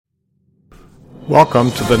Welcome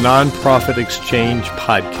to the Nonprofit Exchange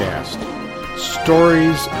Podcast.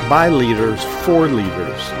 Stories by leaders for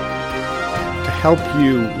leaders to help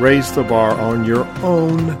you raise the bar on your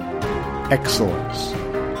own excellence,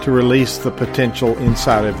 to release the potential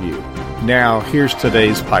inside of you. Now, here's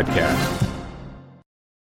today's podcast.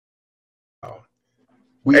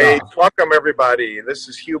 Welcome everybody. This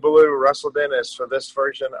is Hugh Ballou, Russell Dennis for this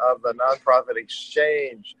version of the Nonprofit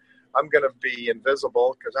Exchange. I'm going to be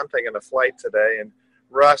invisible because I'm taking a flight today, and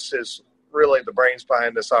Russ is really the brains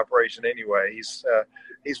behind this operation anyway. He's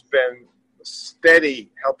been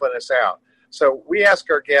steady helping us out. So we ask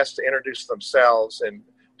our guests to introduce themselves and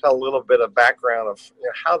tell a little bit of background of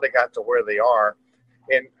how they got to where they are.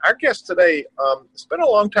 And our guest today has been a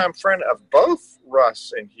longtime friend of both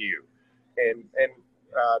Russ and Hugh, and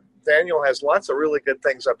Daniel has lots of really good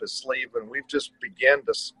things up his sleeve, and we've just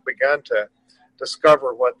begun to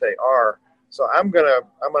discover what they are. So I'm gonna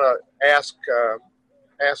ask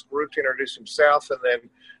Ruke to introduce himself, and then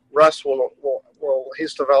Russ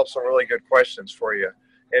he's developed some really good questions for you.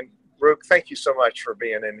 And Ruke, thank you so much for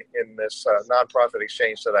being in this nonprofit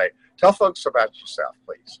exchange today. Tell folks about yourself,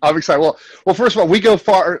 please. I'm excited. Well, first of all, we go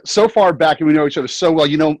so far back, and we know each other so well.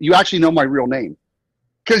 You actually know my real name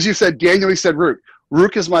because you said Daniel. He said Ruke.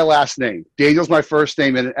 Ruke is my last name. Daniel's my first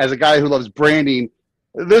name, and as a guy who loves branding,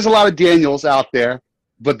 there's a lot of Daniels out there,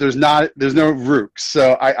 but there's no Ruke.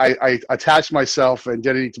 So I attached myself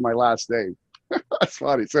identity to my last name. That's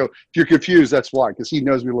funny. So if you're confused, that's why, because he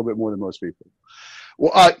knows me a little bit more than most people.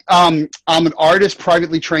 Well, I'm an artist,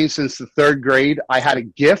 privately trained since the third grade. I had a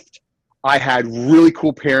gift. I had really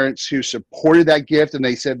cool parents who supported that gift, and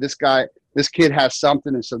they said, this kid has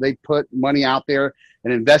something, and so they put money out there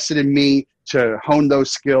and invested in me to hone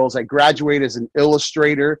those skills. I graduated as an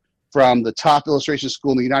illustrator from the top illustration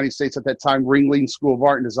school in the United States at that time, Ringling School of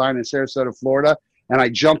Art and Design in Sarasota, Florida. And I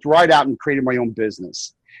jumped right out and created my own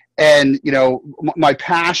business. And, my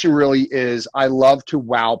passion really is I love to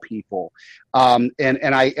wow people. And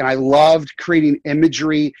I loved creating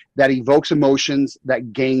imagery that evokes emotions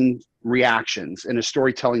that gain reactions in a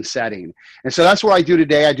storytelling setting. And so that's what I do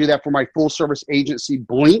today. I do that for my full service agency,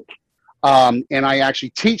 Blink. And I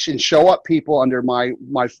actually teach and show up people under my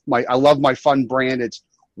I love my fun brand. It's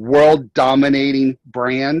world dominating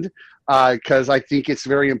brand, because I think it's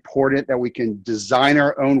very important that we can design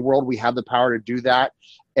our own world. We have the power to do that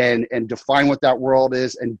and define what that world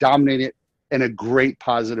is and dominate it in a great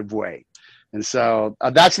positive way. And so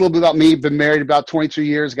that's a little bit about me. Been married about 22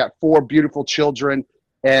 years, got 4 beautiful children,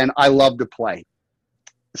 and I love to play.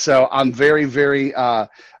 So I'm very, very, I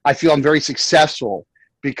feel I'm very successful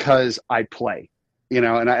because I play, and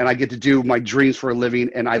I get to do my dreams for a living,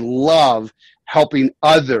 and I love helping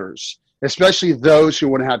others, especially those who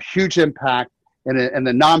want to have huge impact. In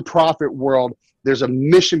the nonprofit world, there's a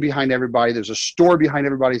mission behind everybody. There's a story behind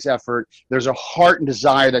everybody's effort. There's a heart and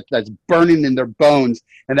desire that's burning in their bones,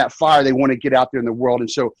 and that fire they want to get out there in the world. And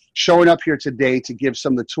so showing up here today to give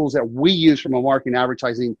some of the tools that we use from a marketing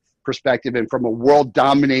advertising perspective and from a world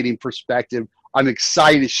dominating perspective, I'm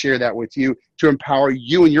excited to share that with you, to empower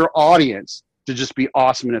you and your audience to just be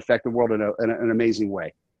awesome and affect the world in an amazing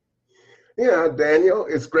way. Yeah, Daniel,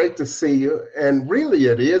 it's great to see you. And really,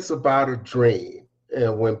 it is about a dream.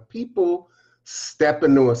 And when people step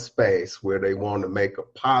into a space where they want to make a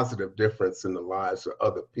positive difference in the lives of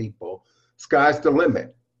other people, sky's the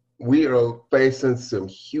limit. We are facing some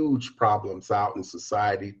huge problems out in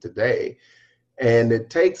society today. And it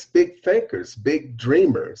takes big thinkers, big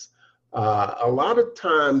dreamers. A lot of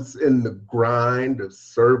times in the grind of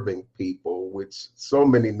serving people, which so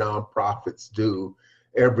many nonprofits do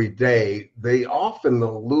every day, they often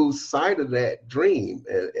lose sight of that dream.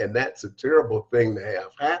 And that's a terrible thing to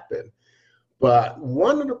have happen. But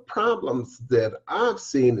one of the problems that I've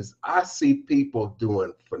seen is I see people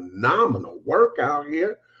doing phenomenal work out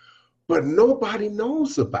here, but nobody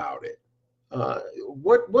knows about it.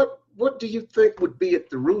 What do you think would be at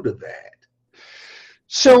the root of that?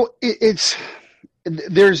 So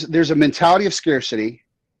there's a mentality of scarcity.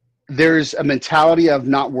 There's a mentality of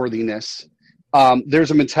not worthiness.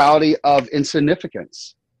 There's a mentality of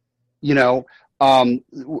insignificance. When I'm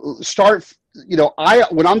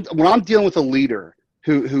dealing with a leader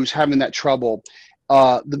who's having that trouble,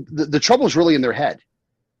 the trouble is really in their head.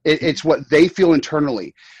 It's what they feel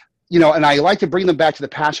internally. And I like to bring them back to the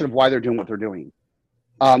passion of why they're doing what they're doing.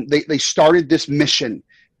 They started this mission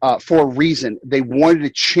for a reason. They wanted to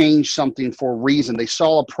change something for a reason. They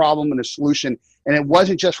saw a problem and a solution, and it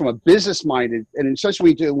wasn't just from a business-minded, and especially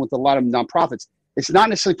when you deal with a lot of nonprofits, it's not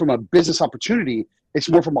necessarily from a business opportunity. It's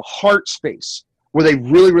more from a heart space where they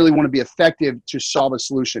really, really want to be effective to solve a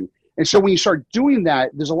solution. And so when you start doing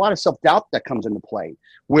that, there's a lot of self-doubt that comes into play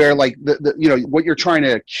where like what you're trying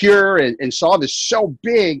to cure and solve is so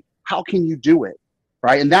big. How can you do it?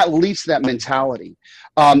 Right. And that leads to that mentality.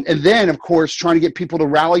 And then, of course, trying to get people to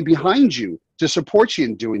rally behind you to support you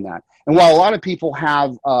in doing that. And while a lot of people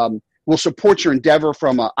will support your endeavor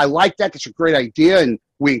from I like that, that's a great idea, and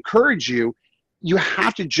we encourage you, you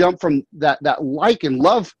have to jump from that like and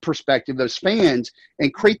love perspective, those fans,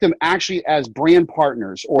 and create them actually as brand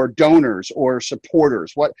partners or donors or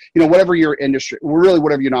supporters, whatever your industry, really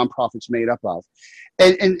whatever your nonprofit's made up of.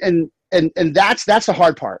 And that's the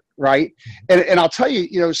hard part, right? And I'll tell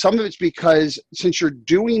you, some of it's because since you're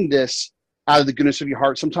doing this out of the goodness of your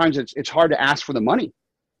heart, sometimes it's hard to ask for the money,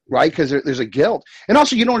 right? Because there's a guilt, and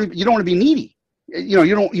also you don't want to be needy. You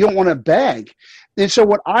don't want to beg. And so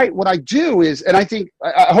what I do is, and I think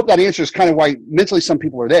I hope that answers kind of why mentally some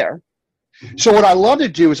people are there. Mm-hmm. So what I love to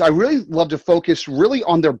do is I really love to focus really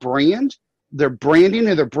on their brand, their branding,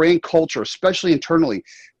 and their brand culture, especially internally,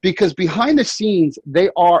 because behind the scenes they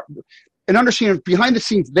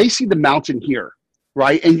see the mountain here,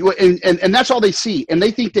 right? And that's all they see, and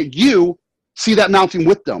they think that you see that mountain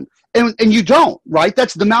with them, and you don't, right?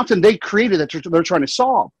 That's the mountain they created that they're trying to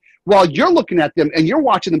solve. While you're looking at them and you're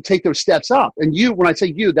watching them take those steps up, and when I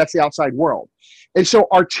say you, that's the outside world. And so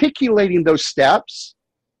articulating those steps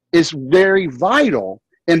is very vital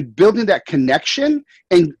in building that connection.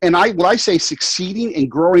 And what I say succeeding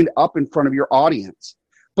and growing up in front of your audience.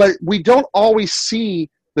 But we don't always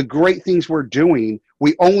see the great things we're doing.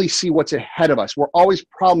 We only see what's ahead of us. We're always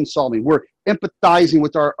problem solving. We're empathizing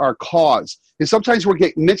with our cause. And sometimes we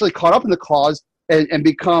get mentally caught up in the cause and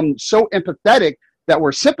become so empathetic that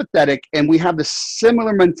we're sympathetic, and we have the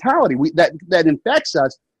similar mentality that infects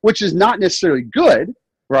us, which is not necessarily good,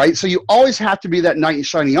 right? So you always have to be that knight in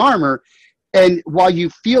shining armor. And while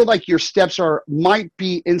you feel like your steps might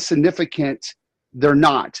be insignificant, they're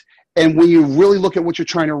not. And when you really look at what you're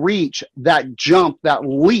trying to reach, that jump, that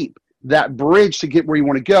leap, that bridge to get where you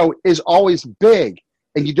want to go is always big.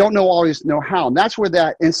 And you don't always know how. And that's where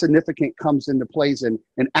that insignificant comes into place, and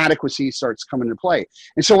adequacy starts coming into play.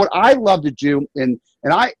 And so what I love to do, and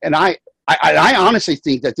I honestly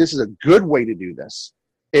think that this is a good way to do this,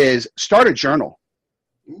 is start a journal.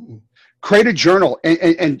 Ooh. Create a journal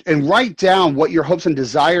and write down what your hopes and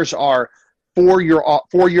desires are for your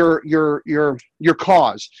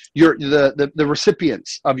cause, the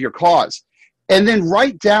recipients of your cause. And then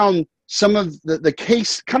write down some of the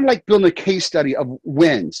case, kind of like building a case study of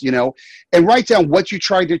wins, and write down what you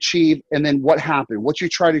tried to achieve and then what happened, what you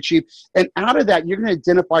tried to achieve. And out of that, you're going to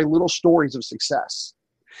identify little stories of success.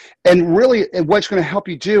 And really, what's going to help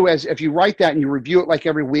you do is if you write that and you review it like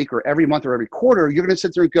every week or every month or every quarter, you're going to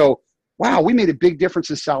sit there and go, wow, we made a big difference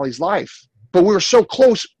in Sally's life. But we were so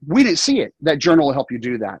close, we didn't see it. That journal will help you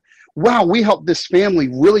do that. Wow, we helped this family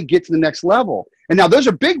really get to the next level. And now those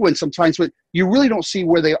are big wins sometimes, but you really don't see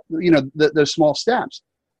where they, those small steps.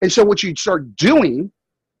 And so what you start doing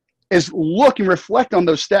is look and reflect on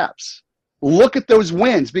those steps. Look at those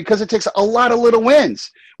wins, because it takes a lot of little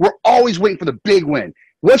wins. We're always waiting for the big win.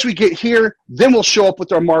 Once we get here, then we'll show up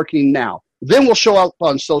with our marketing now. Then we'll show up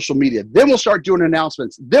on social media. Then we'll start doing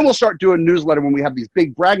announcements. Then we'll start doing newsletter when we have these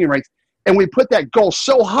big bragging rights. And we put that goal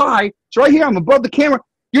so high, it's right here, I'm above the camera,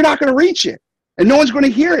 you're not going to reach it. And no one's going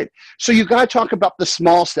to hear it. So you got to talk about the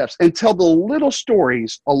small steps and tell the little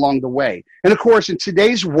stories along the way. And of course, in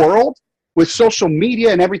today's world, with social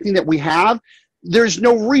media and everything that we have, there's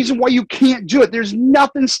no reason why you can't do it. There's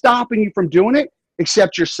nothing stopping you from doing it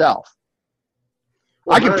except yourself.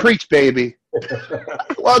 Well, I can preach, baby.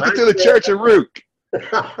 Welcome to the Church of Ruke.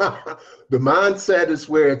 The mindset is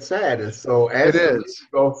where it's at. And so as it is,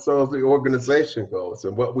 so the organization goes.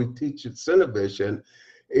 And what we teach at Cinevision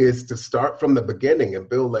is to start from the beginning and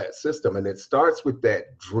build that system. And it starts with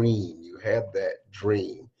that dream. You have that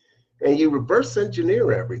dream. And you reverse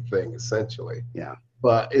engineer everything, essentially. Yeah.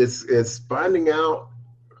 But it's finding out,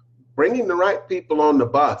 bringing the right people on the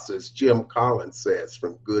bus, as Jim Collins says,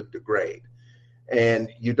 from good to great. And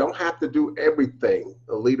you don't have to do everything.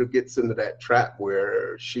 A leader gets into that trap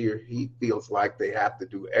where she or he feels like they have to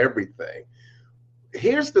do everything.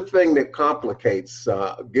 Here's the thing that complicates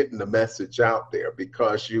getting the message out there,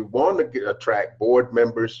 because you want to attract board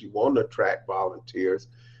members, you want to attract volunteers,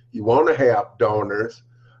 you want to have donors,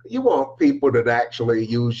 you want people that actually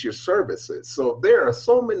use your services. So there are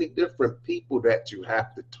so many different people that you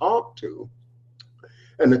have to talk to.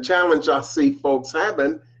 And the challenge I see folks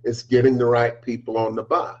having is getting the right people on the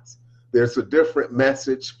bus. There's a different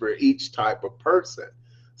message for each type of person.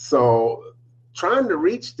 So trying to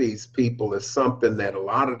reach these people is something that a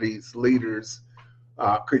lot of these leaders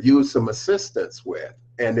could use some assistance with.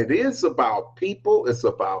 And it is about people. It's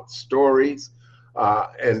about stories,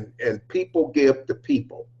 and people give to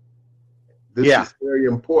people. This is very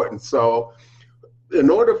important. So in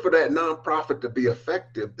order for that nonprofit to be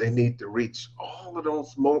effective, they need to reach all of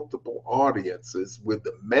those multiple audiences with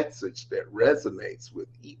the message that resonates with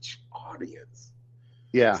each audience.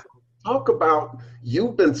 Yeah. So talk about,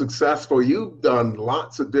 you've been successful. You've done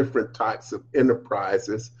lots of different types of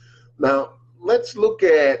enterprises. Now, let's look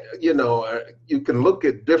at, you can look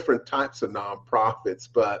at different types of nonprofits,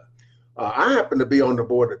 but I happen to be on the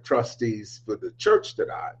board of trustees for the church that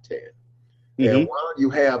I attend. And while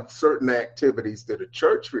you have certain activities that are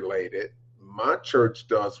church related, my church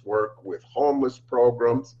does work with homeless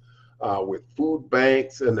programs, with food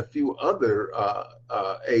banks, and a few other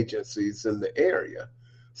agencies in the area.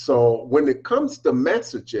 So when it comes to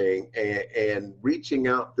messaging and reaching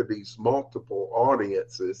out to these multiple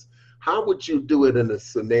audiences, how would you do it in a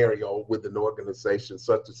scenario with an organization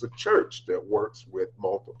such as a church that works with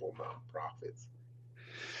multiple nonprofits?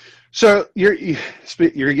 So you're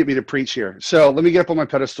gonna get me to preach here. So let me get up on my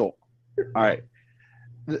pedestal. All right.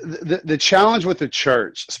 The challenge with the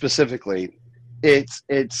church specifically, it's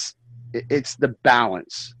the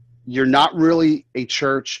balance. You're not really a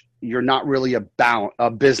church. You're not really a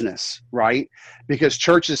business, right? Because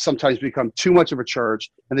churches sometimes become too much of a church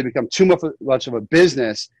and they become too much of a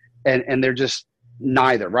business, and they're just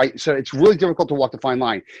neither, right? So it's really difficult to walk the fine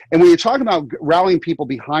line. And when you're talking about rallying people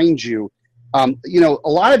behind you, a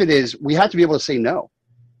lot of it is we have to be able to say no.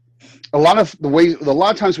 A lot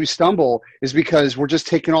of times we stumble is because we're just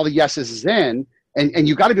taking all the yeses in, and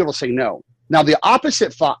you got to be able to say no. Now, the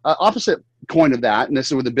opposite coin of that, and this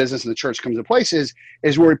is where the business and the church comes into place, is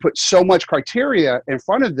where we put so much criteria in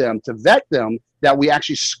front of them to vet them that we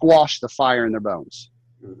actually squash the fire in their bones.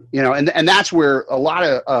 And that's where a lot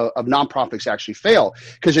of nonprofits actually fail,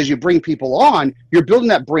 because as you bring people on, you're building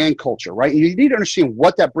that brand culture, right? And you need to understand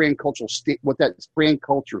what that brand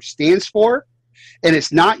culture stands for, and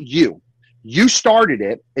it's not you. You started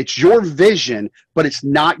it. It's your vision, but it's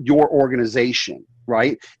not your organization,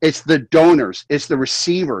 right? It's the donors, it's the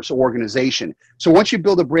receivers organization. So once you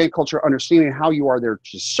build a brand culture, understanding how you are there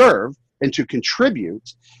to serve and to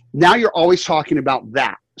contribute, now you're always talking about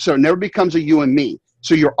that. So it never becomes a you and me.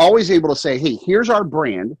 So you're always able to say, hey, here's our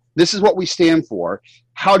brand. This is what we stand for.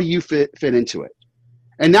 How do you fit into it?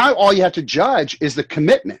 And now all you have to judge is the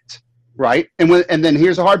commitment, right? And then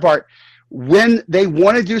here's the hard part. When they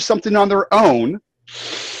want to do something on their own,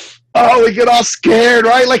 we get all scared,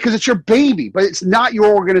 right? Like, because it's your baby, but it's not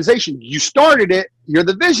your organization. You started it. You're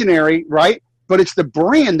the visionary, right? But it's the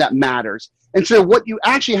brand that matters. And so what you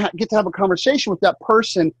actually get to have a conversation with that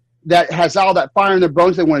person that has all that fire in their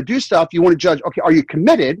bones, they want to do stuff, you want to judge, okay, are you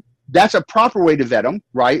committed? That's a proper way to vet them,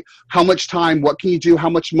 right? How much time, what can you do,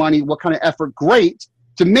 how much money, what kind of effort, great,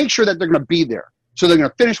 to make sure that they're going to be there. So they're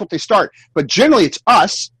going to finish what they start. But generally it's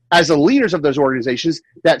us as the leaders of those organizations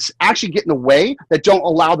that's actually getting in the way, that don't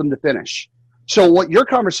allow them to finish. So what your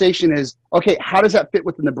conversation is, okay, how does that fit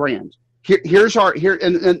within the brand? Here's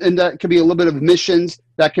and that can be a little bit of missions,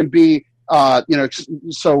 that can be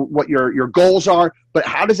so what your goals are, but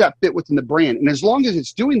how does that fit within the brand? And as long as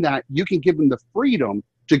it's doing that, you can give them the freedom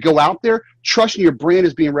to go out there, trusting your brand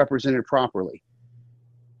is being represented properly.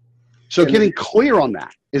 So getting clear on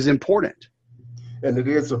that is important. And it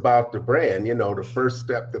is about the brand. The first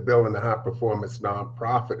step to building a high-performance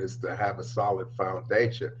nonprofit is to have a solid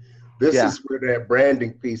foundation. This is where that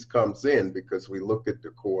branding piece comes in, because we look at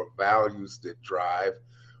the core values that drive.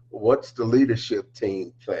 What's the leadership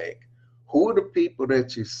team think? Who are the people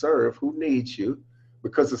that you serve? Who needs you?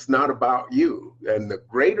 Because it's not about you. And the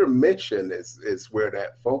greater mission is where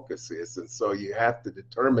that focus is. And so you have to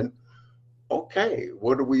determine, okay,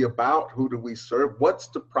 what are we about? Who do we serve? What's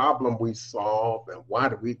the problem we solve? And why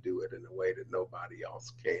do we do it in a way that nobody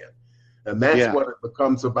else can? And that's what it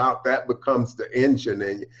becomes about. That becomes the engine.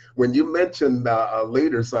 And when you mention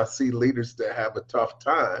leaders, I see leaders that have a tough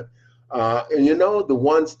time. And the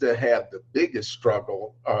ones that have the biggest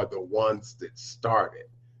struggle are the ones that started,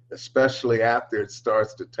 especially after it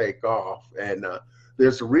starts to take off. And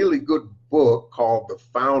there's a really good book called The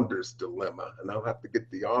Founder's Dilemma, and I'll have to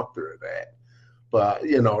get the author of that. But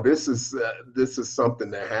this is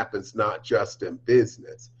something that happens not just in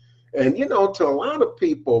business. And to a lot of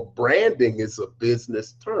people, branding is a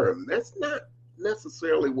business term. That's not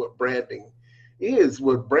necessarily what branding is.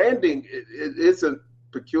 What branding it isn't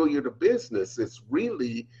peculiar to business. It's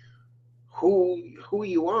really who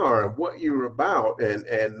you are and what you're about. And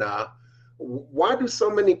why do so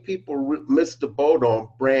many people miss the boat on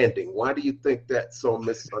branding? Why do you think that's so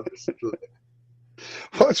misunderstood?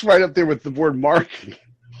 Well, it's right up there with the word marketing.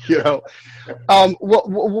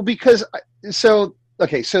 Well, because so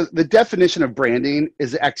the definition of branding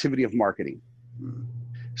is the activity of marketing.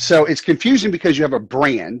 So it's confusing because you have a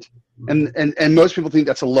brand, and most people think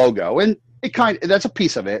that's a logo, and that's a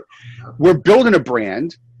piece of it. We're building a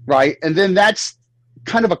brand, right? And then that's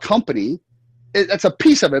kind of a company. That's a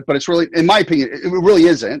piece of it, but it's really, in my opinion, it really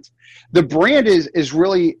isn't. The brand is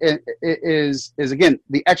really again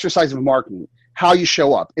the exercise of marketing, how you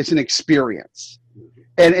show up. It's an experience.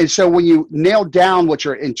 And so when you nail down what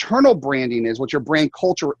your internal branding is, what your brand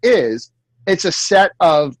culture is, it's a set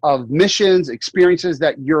of missions, experiences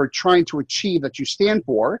that you're trying to achieve that you stand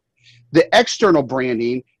for. The external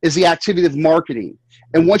branding is the activity of marketing.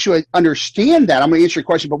 And once you understand that, I'm going to answer your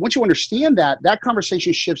question, but once you understand that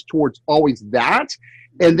conversation shifts towards always that.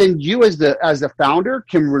 And then you as the founder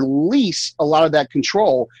can release a lot of that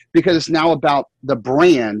control because it's now about the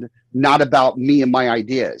brand, not about me and my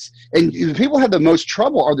ideas. And the people who have the most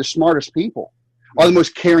trouble are the smartest people, are the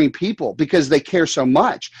most caring people because they care so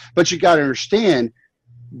much. But you got to understand,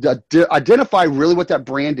 identify really what that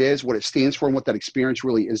brand is, what it stands for, and what that experience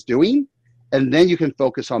really is doing. And then you can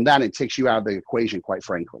focus on that. And it takes you out of the equation, quite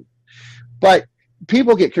frankly. But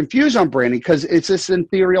people get confused on branding because it's this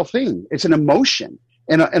ethereal thing. It's an emotion.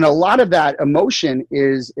 And a lot of that emotion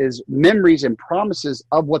is memories and promises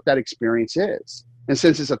of what that experience is. And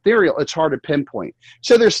since it's ethereal, it's hard to pinpoint.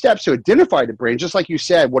 So there's steps to identify the brand. Just like you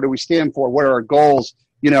said, what do we stand for? What are our goals?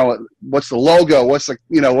 What's the logo? What's the,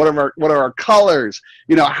 what are our colors?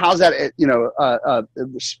 How's that,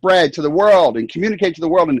 spread to the world and communicate to the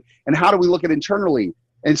world? And how do we look at internally?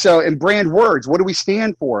 And so in brand words, what do we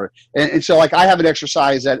stand for? And so like I have an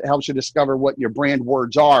exercise that helps you discover what your brand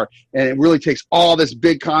words are. And it really takes all this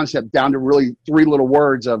big concept down to really 3 little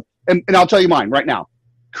words of, and I'll tell you mine right now: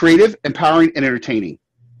 creative, empowering, and entertaining.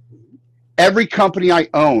 Every company I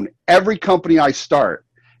own, every company I start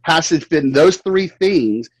has to fit in those 3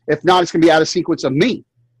 things. If not, it's going to be out of sequence of me.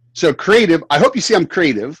 So creative, I hope you see I'm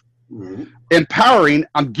creative. Mm-hmm. Empowering,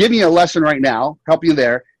 I'm giving you a lesson right now, help you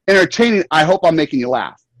there. Entertaining, I hope I'm making you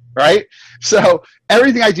laugh, right? So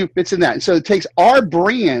everything I do fits in that. And so it takes our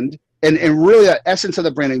brand and really the essence of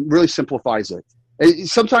the brand and really simplifies it. And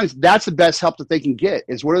sometimes that's the best help that they can get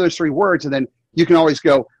is what are those 3 words? And then you can always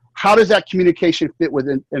go, how does that communication fit with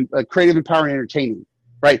creative, empowering, entertaining,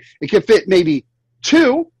 right? It can fit maybe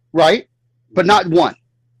 2, right? But not 1.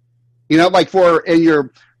 Like for in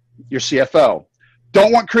your CFO,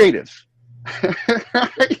 don't want creative.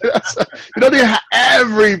 So you don't have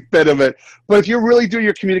every bit of it, but if you're really doing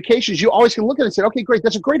your communications, you always can look at it and say, okay, great,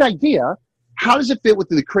 that's a great idea. How does it fit with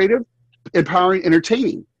the creative, empowering,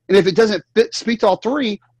 entertaining? And if it doesn't speak to all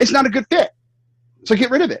 3, it's not a good fit. So get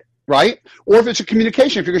rid of it, right? Or if it's a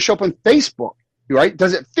communication, if you're going to show up on Facebook, right?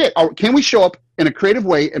 Does it fit? Or can we show up in a creative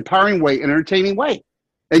way, empowering way, and entertaining way?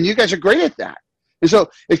 And you guys are great at that. And so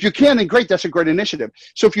if you can, then great, that's a great initiative.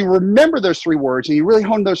 So if you remember those 3 words and you really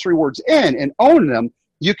hone those 3 words in and own them,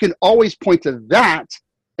 you can always point to that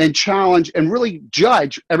and challenge and really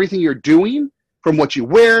judge everything you're doing from what you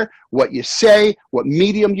wear, what you say, what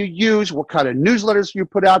medium you use, what kind of newsletters you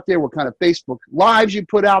put out there, what kind of Facebook Lives you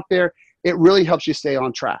put out there. It really helps you stay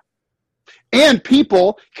on track. And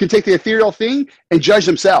people can take the ethereal thing and judge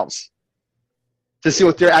themselves to see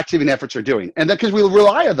what their activity and efforts are doing. And then because we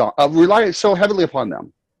rely so heavily upon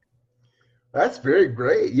them. That's very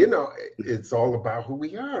great. It's all about who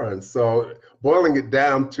we are. And so boiling it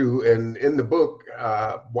down to, and in the book,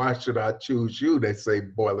 Why Should I Choose You? They say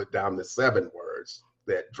boil it down to 7 words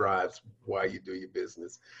that drives why you do your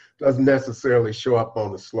business. Doesn't necessarily show up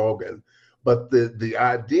on the slogan. But the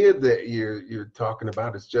idea that you're talking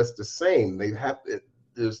about is just the same.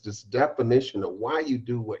 There's this definition of why you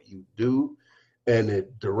do what you do, and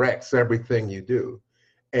it directs everything you do.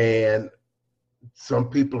 And some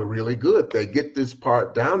people are really good. They get this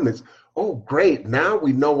part down. Oh, great. Now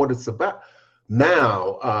we know what it's about.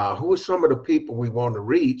 Now, who are some of the people we want to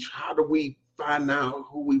reach? How do we find out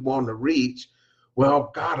who we want to reach?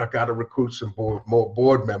 Well, God, I got to recruit some more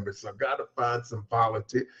board members. I got to find some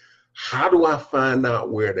volunteers. How do I find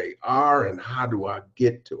out where they are and how do I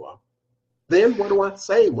get to them? Then what do I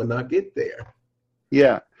say when I get there?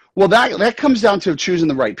 Yeah. Well, that comes down to choosing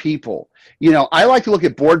the right people. I like to look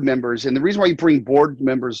at board members, and the reason why you bring board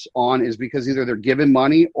members on is because either they're given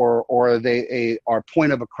money or they are a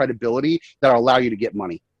point of a credibility that allow you to get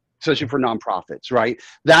money, especially for nonprofits, right?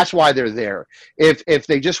 That's why they're there. If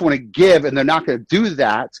they just want to give and they're not going to do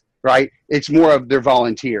that, right, it's more of their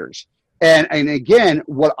volunteers. And again,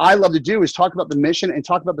 what I love to do is talk about the mission and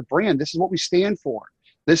talk about the brand. This is what we stand for.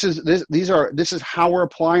 This is how we're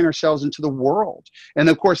applying ourselves into the world. And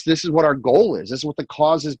of course, this is what our goal is. This is what the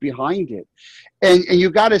cause is behind it. And you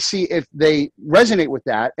got to see if they resonate with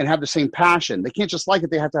that and have the same passion. They can't just like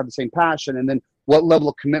it. They have to have the same passion. And then what level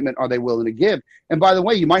of commitment are they willing to give? And by the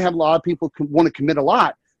way, you might have a lot of people want to commit a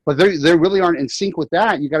lot, but they really aren't in sync with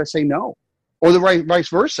that. You got to say no, or the vice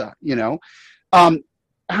versa,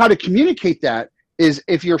 how to communicate that is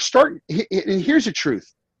if you're and here's the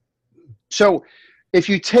truth. So if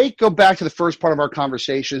you go back to the first part of our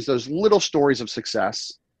conversations, those little stories of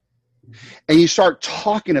success, and you start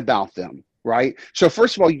talking about them, right? So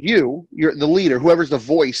first of all, you're the leader, whoever's the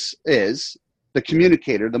voice is, the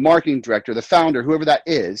communicator, the marketing director, the founder, whoever that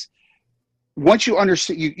is. Once you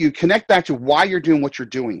understand, you connect back to why you're doing what you're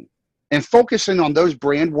doing and focusing on those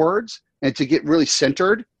brand words and to get really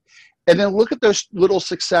centered. And then look at those little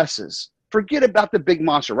successes. Forget about the big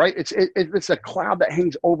monster, right? It's a cloud that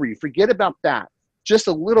hangs over you. Forget about that. Just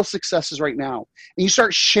the little successes right now. And you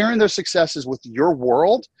start sharing those successes with your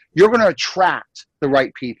world, you're going to attract the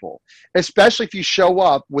right people, especially if you show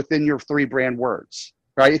up within your 3 brand words,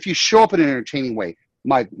 right? If you show up in an entertaining way,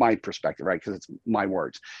 my perspective, right? Because it's my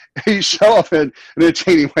words. If you show up in an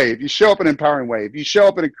entertaining way, if you show up in an empowering way, if you show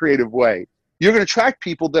up in a creative way, you're going to attract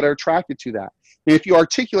people that are attracted to that. And if you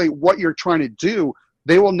articulate what you're trying to do,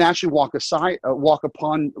 they will naturally walk beside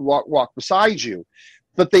you.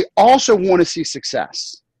 But they also want to see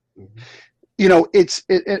success.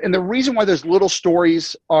 Mm-hmm. And the reason why those little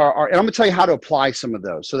stories are, and I'm going to tell you how to apply some of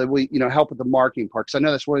those so that we, help with the marketing part, because I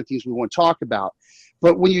know that's one of the things we want to talk about.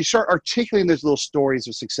 But when you start articulating those little stories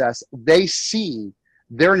of success, they see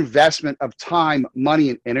their investment of time, money,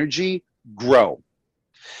 and energy grow.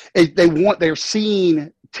 They're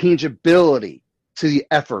seeing tangibility to the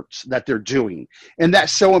efforts that they're doing. And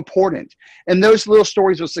that's so important. And those little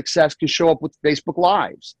stories of success can show up with Facebook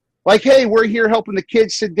Lives. Like, hey, we're here helping the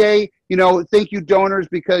kids today. Thank you, donors,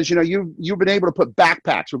 because, you've been able to put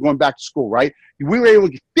backpacks. We're going back to school, right? We were able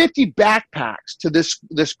to get 50 backpacks to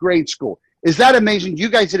this grade school. Is that amazing? You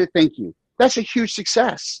guys did it. Thank you. That's a huge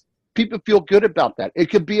success. People feel good about that. It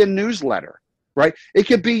could be a newsletter, right? It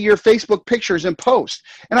could be your Facebook pictures and posts.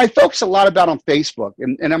 And I focus a lot about on Facebook,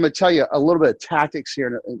 and I'm going to tell you a little bit of tactics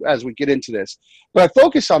here as we get into this. But I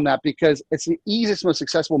focus on that because it's the easiest, most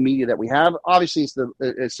successful media that we have. Obviously,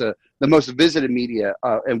 it's the most visited media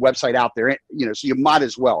and website out there. So you might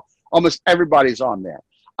as well. Almost everybody's on there.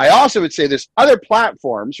 I also would say there's other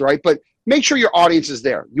platforms, right? But make sure your audience is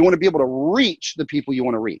there. You want to be able to reach the people you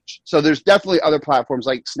want to reach. So there's definitely other platforms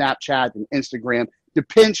like Snapchat and Instagram.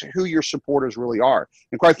 Depends who your supporters really are.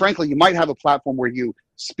 And quite frankly, you might have a platform where you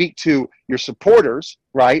speak to your supporters,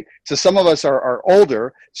 right? So some of us are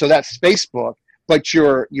older, so that's Facebook, but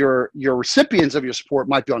your recipients of your support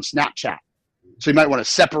might be on Snapchat. So you might want to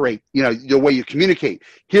separate, the way you communicate.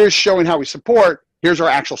 Here's showing how we support. Here's our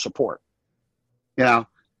actual support.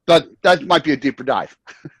 But that might be a deeper dive.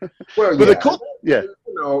 Well, yeah.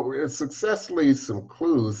 Success leaves some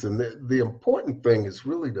clues, and the important thing is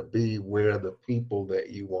really to be where the people that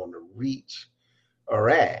you want to reach are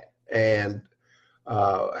at, and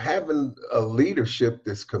having a leadership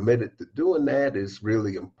that's committed to doing that is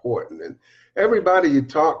really important. And everybody you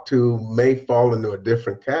talk to may fall into a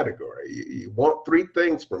different category. You want 3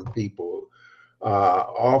 things from people.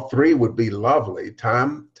 All 3 would be lovely: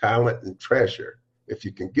 time, talent, and treasure. If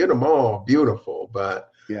you can get them all, beautiful.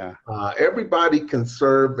 But everybody can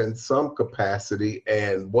serve in some capacity,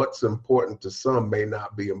 and what's important to some may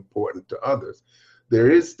not be important to others. There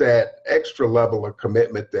is that extra level of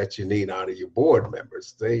commitment that you need out of your board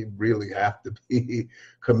members. They really have to be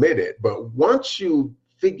committed. But once you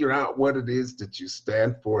figure out what it is that you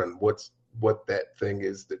stand for and what that thing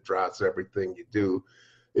is that drives everything you do,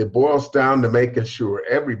 it boils down to making sure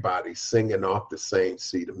everybody's singing off the same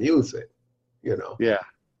sheet of music. Yeah.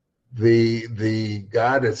 The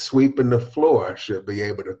guy that's sweeping the floor should be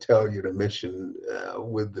able to tell you the mission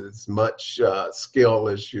with as much skill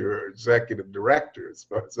as your executive director,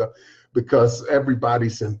 because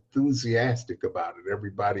everybody's enthusiastic about it.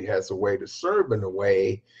 Everybody has a way to serve in a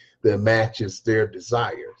way that matches their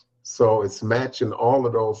desires. So it's matching all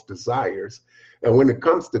of those desires. And when it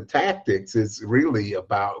comes to tactics, it's really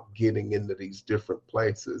about getting into these different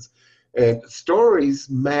places. And stories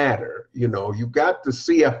matter. You've got the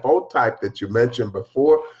CFO type that you mentioned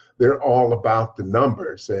before. They're all about the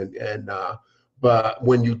numbers. But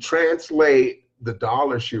when you translate the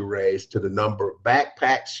dollars you raise to the number of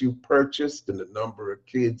backpacks you purchased and the number of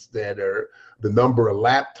kids the number of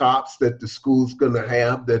laptops that the school's going to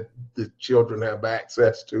have, that the children have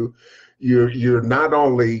access to, you're not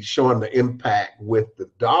only showing the impact with the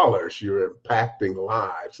dollars, you're impacting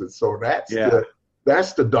lives. And so that's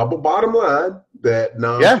That's the double bottom line that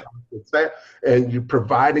nonprofits have, and you're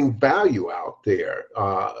providing value out there.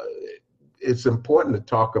 It's important to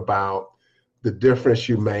talk about the difference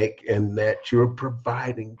you make and that you're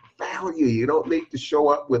providing value. You don't need to show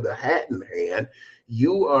up with a hat in hand.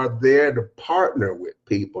 You are there to partner with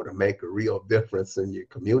people to make a real difference in your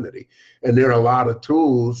community. And there are a lot of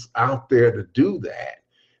tools out there to do that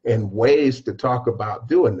and ways to talk about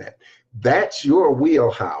doing that. That's your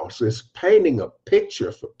wheelhouse, is painting a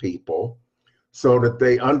picture for people so that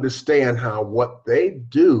they understand how what they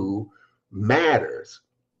do matters.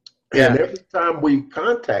 Yeah. And every time we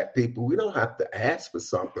contact people, we don't have to ask for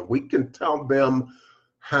something. We can tell them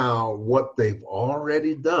how what they've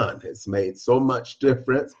already done has made so much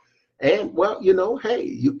difference. And, well, hey,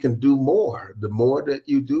 you can do more. The more that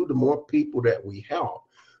you do, the more people that we help.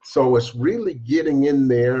 So it's really getting in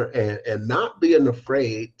there and not being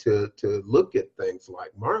afraid to look at things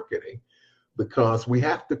like marketing, because we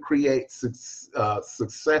have to create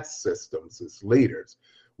success systems as leaders.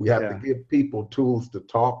 We have to give people tools to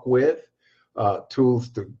talk with, tools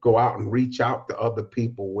to go out and reach out to other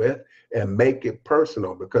people with, and make it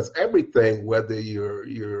personal. Because everything, whether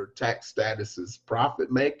your tax status is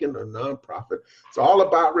profit making or nonprofit, it's all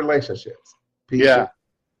about relationships.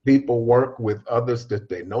 People work with others that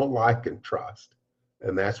they know, like, and trust,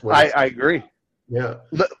 and that's what I agree. Yeah.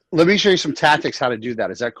 Let me show you some tactics how to do that.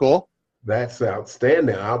 Is that cool? That's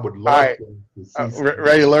outstanding. I would love to see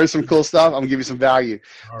ready to learn some cool stuff? I'm gonna give you some value.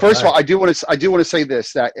 First of all, I do want to say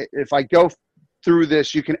this, that if I go through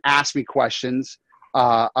this, you can ask me questions.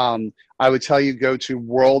 I would tell you, go to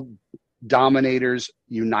World Dominators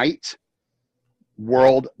Unite,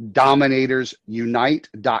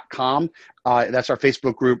 worlddominatorsunite.com. That's our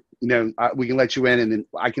Facebook group. We can let you in, and then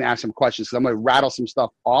I can ask some questions. So I'm going to rattle some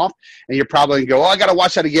stuff off, and you're probably going to go, I got to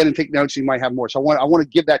watch that again and take notes. You might have more. So I want to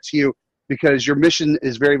give that to you, because your mission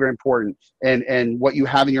is very, very important, and what you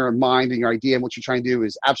have in your mind and your idea and what you're trying to do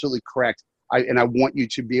is absolutely correct. I want you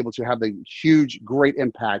to be able to have the huge, great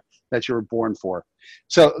impact that you were born for.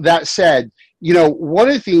 So that said, one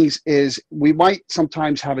of the things is we might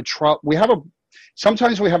sometimes have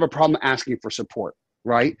sometimes we have a problem asking for support,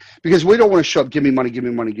 right? Because we don't want to show up, give me money, give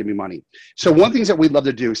me money, give me money. So one of the things that we'd love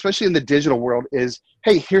to do, especially in the digital world, is,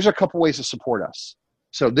 hey, here's a couple ways to support us.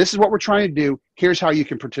 So this is what we're trying to do. Here's how you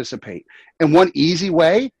can participate. And one easy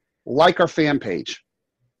way, like our fan page.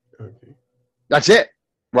 Okay. That's it,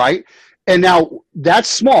 right? And now that's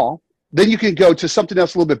small. Then you can go to something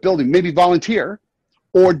else a little bit building, maybe volunteer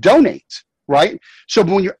or donate, right? So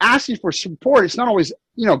when you're asking for support, it's not always,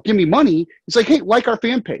 give me money. It's like, hey, like our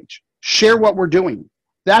fan page, share what we're doing.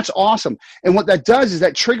 That's awesome. And what that does is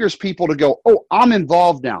that triggers people to go, oh, I'm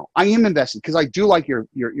involved now. I am invested because I do like your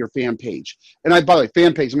fan page. And by the way,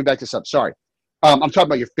 fan page, let me back this up. Sorry. I'm talking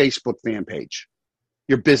about your Facebook fan page,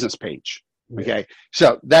 your business page. Okay.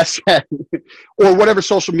 So that's or whatever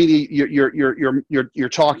social media you're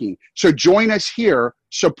talking. So join us here,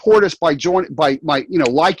 support us by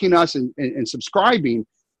liking us and subscribing.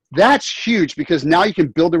 That's huge, because now you can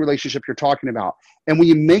build the relationship you're talking about. And when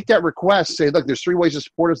you make that request, say, look, there's 3 ways to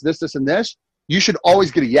support us, this, and this, you should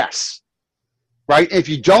always get a yes, right? And if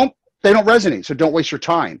you don't, they don't resonate. So don't waste your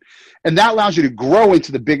time. And that allows you to grow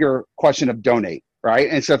into the bigger question of donate, right?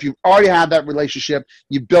 And so if you already have that relationship,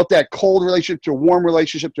 you built that cold relationship to a warm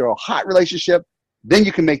relationship to a hot relationship, then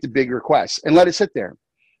you can make the big requests and let it sit there.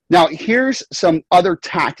 Now, here's some other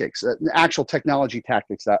tactics, actual technology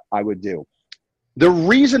tactics that I would do. The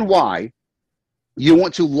reason why you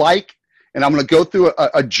want to and I'm going to go through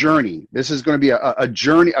a journey. This is going to be a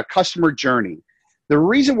journey, a customer journey. The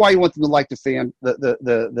reason why you want them to like the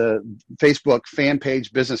Facebook fan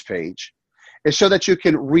page, business page, is so that you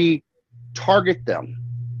can retarget them.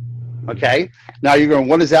 Okay. Now you're going,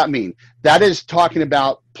 what does that mean? That is talking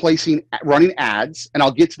about running ads, and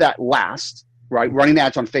I'll get to that last. Right, running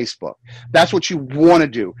ads on Facebook. That's what you want to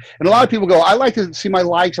do. And a lot of people go, I like to see my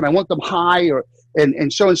likes and I want them high,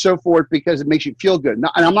 and so forth, because it makes you feel good. And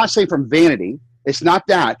I'm not saying from vanity. It's not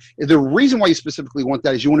that. The reason why you specifically want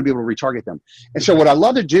that is you want to be able to retarget them. And so what I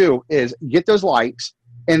love to do is get those likes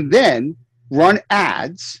and then run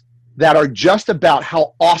ads that are just about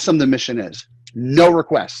how awesome the mission is. No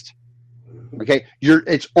request. Okay,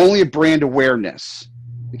 it's only a brand awareness.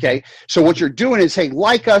 Okay, so what you're doing is, hey,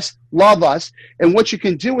 like us, love us, and what you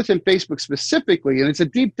can do within Facebook specifically, and it's a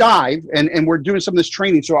deep dive, and we're doing some of this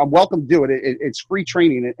training, so I'm welcome to do it. It's free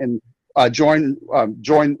training, and join,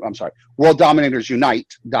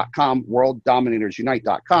 worlddominatorsunite.com,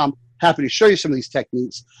 worlddominatorsunite.com. Happy to show you some of these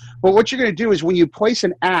techniques. But what you're going to do is when you place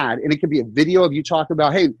an ad, and it could be a video of you talking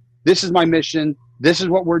about, hey, this is my mission, this is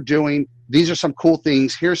what we're doing, these are some cool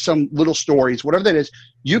things. Here's some little stories, whatever that is.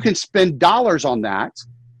 You can spend dollars on that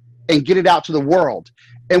and get it out to the world.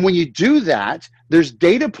 And when you do that, there's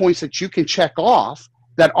data points that you can check off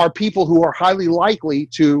that are people who are highly likely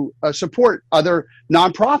to support other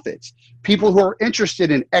nonprofits, people who are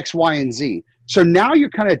interested in X, Y, and Z. So now you're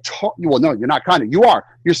kind of, well, no, you're not kind of, you are.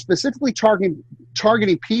 You're specifically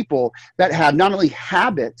targeting people that have not only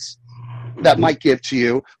habits that might give to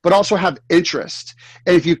you, but also have interest.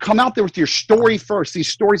 And if you come out there with your story first, these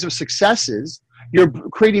stories of successes, you're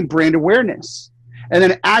creating brand awareness. And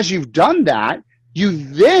then as you've done that, you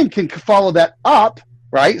then can follow that up,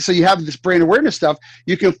 right? So you have this brand awareness stuff.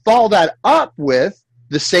 You can follow that up with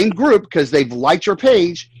the same group because they've liked your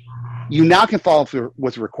page. You now can follow up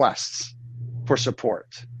with requests for support.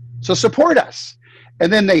 So support us.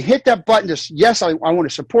 And then they hit that button, just, yes, I want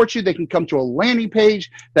to support you. They can come to a landing page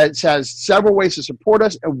that has several ways to support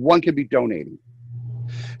us, and one can be donating.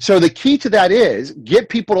 So the key to that is get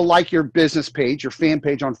people to like your business page, your fan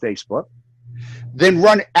page on Facebook. Then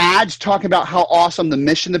run ads talking about how awesome the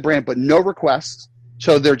mission, the brand, but no requests.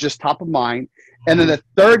 So they're just top of mind. And then the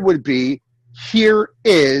third would be, here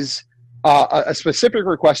is a specific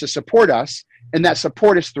request to support us. And that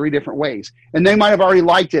support is 3 different ways. And they might have already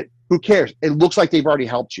liked it. Who cares? It looks like they've already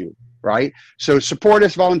helped you, right? So support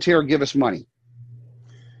us, volunteer, or give us money.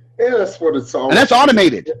 Yeah, that's what it's all. And that's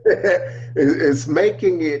automated. It's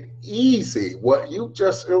making it easy. What you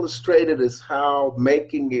just illustrated is how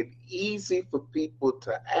making it easy for people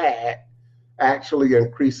to act actually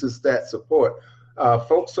increases that support.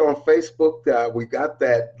 Folks on Facebook, we got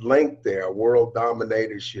that link there, World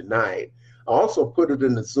Dominators Unite. I also put it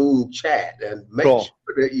in the Zoom chat, and make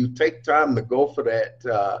sure that you take time to go for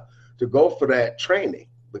that training,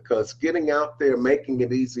 because getting out there, making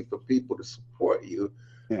it easy for people to support you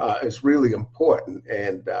is really important.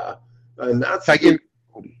 And I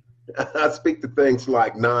speak to things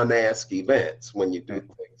like non-ask events when you do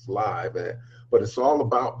things live, but it's all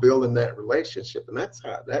about building that relationship, and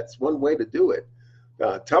that's one way to do it.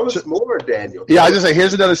 Tell us more, Daniel. Yeah, I just say,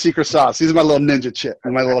 here's another secret sauce. These are my little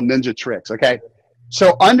ninja tricks, okay?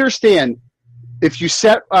 So understand, if you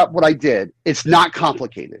set up what I did, it's not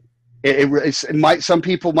complicated. Some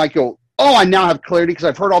people might go, oh, I now have clarity because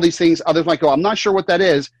I've heard all these things. Others might go, I'm not sure what that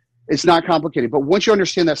is. It's not complicated. But once you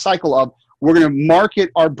understand that cycle of, we're going to market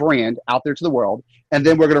our brand out there to the world, and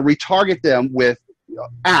then we're going to retarget them with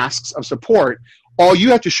asks of support, all you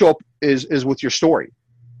have to show up is with your story.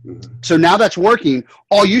 So now that's working.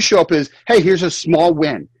 All you show up is, hey, here's a small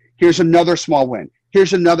win. Here's another small win.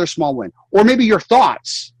 Here's another small win. Or maybe your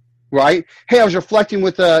thoughts, right? Hey, I was reflecting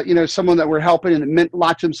with someone that we're helping and it meant a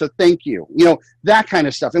lot to them, so thank you. That kind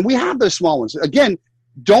of stuff. And we have those small ones. Again,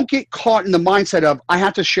 don't get caught in the mindset of, I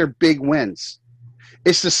have to share big wins.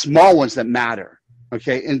 It's the small ones that matter,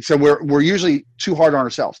 okay? And so we're usually too hard on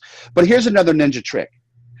ourselves. But here's another ninja trick.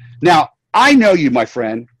 Now, I know you, my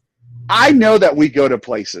friend. I know that we go to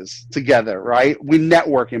places together, right? We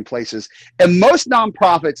network in places. And most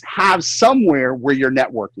nonprofits have somewhere where you're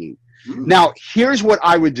networking. Mm-hmm. Now, here's what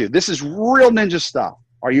I would do. This is real ninja stuff.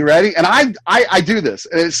 Are you ready? And I do this,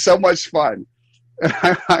 and it's so much fun.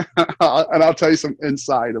 And I'll tell you some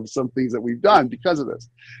insight of some things that we've done because of this.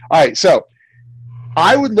 All right, so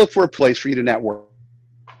I would look for a place for you to network.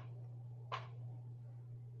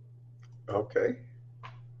 Okay.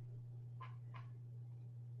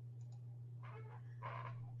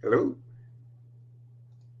 Hello?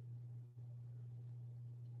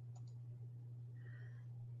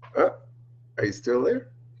 Are you still there?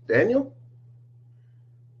 Daniel?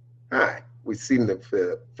 Hi. We seem to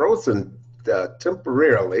have frozen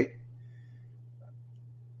temporarily.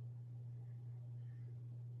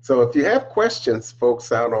 So if you have questions,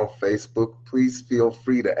 folks out on Facebook, please feel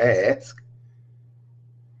free to ask.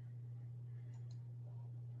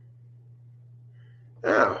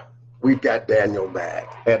 Now, we've got Daniel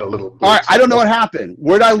back. Had a little. All right, I don't know what happened.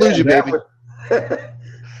 Where'd I lose you, baby?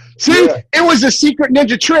 See, It was a secret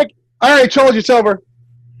ninja trick. I already told you it's over.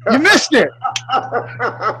 You missed it.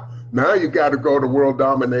 Now you got to go to World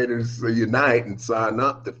Dominators Unite and sign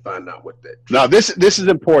up to find out what that. No, this is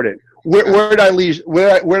important. Where'd I leave?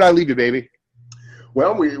 Where'd I leave you, baby?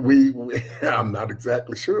 Well, we I'm not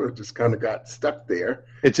exactly sure. It just kind of got stuck there.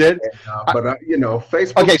 It's it. But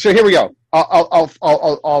Facebook. Okay, so here we go.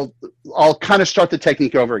 I'll kind of start the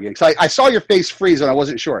technique over again. So I saw your face freeze and I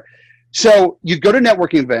wasn't sure. So you go to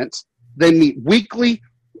networking events. They meet weekly,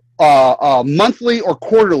 monthly, or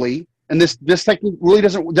quarterly. And this technique really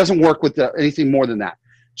doesn't work with anything more than that.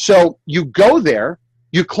 So you go there,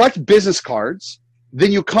 you collect business cards,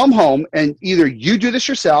 then you come home and either you do this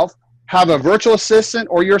yourself, have a virtual assistant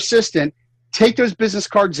or your assistant take those business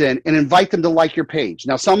cards in and invite them to like your page.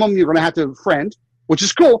 Now, some of them you're going to have to friend, which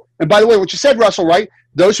is cool. And by the way, what you said, Russell, right?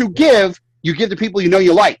 Those who give, you give to people you know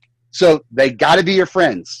you like. So they got to be your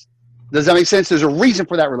friends. Does that make sense? There's a reason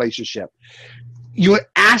for that relationship.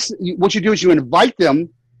 What you do is you invite them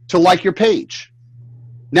to like your page.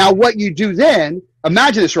 Now, what you do then,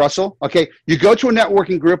 imagine this, Russell. Okay, you go to a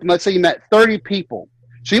networking group, and let's say you met 30 people.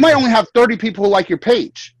 So you might only have 30 people who like your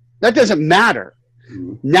page. That doesn't matter.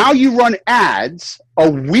 Now you run ads a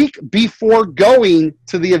week before going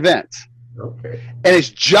to the event. Okay. And it's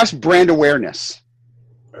just brand awareness.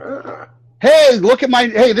 Hey,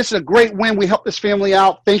 this is a great win. We helped this family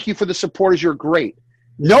out. Thank you for the supporters. You're great.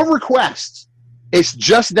 No requests. It's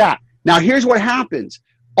just that. Now, here's what happens.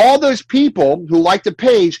 All those people who like the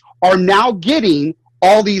page are now getting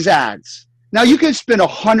all these ads. Now, you can spend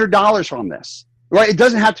 $100 on this, right? It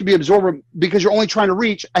doesn't have to be absorbent because you're only trying to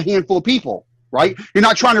reach a handful of people, right? You're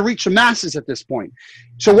not trying to reach the masses at this point.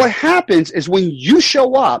 So what happens is when you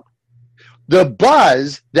show up, the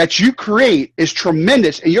buzz that you create is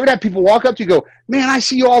tremendous. And you're going to have people walk up to you and go, man, I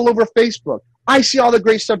see you all over Facebook. I see all the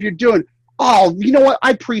great stuff you're doing. Oh, you know what?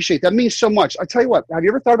 I appreciate that. That means so much. I tell you what, have you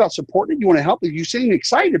ever thought about supporting it? You want to help? You seem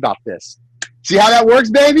excited about this. See how that works,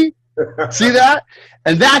 baby? See that?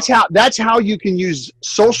 And that's how you can use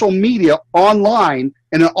social media online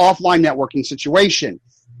in an offline networking situation.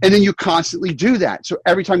 And then you constantly do that. So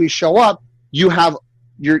every time you show up, you have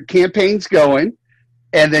your campaigns going,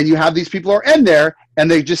 and then you have these people are in there, and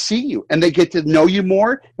they just see you, and they get to know you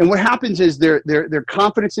more. And what happens is their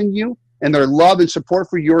confidence in you and their love and support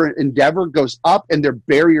for your endeavor goes up, and their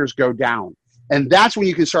barriers go down. And that's when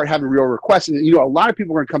you can start having real requests. And, a lot of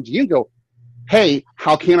people are going to come to you and go, hey,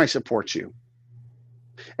 how can I support you?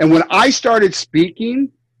 And when I started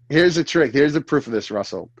speaking, here's the trick. Here's the proof of this,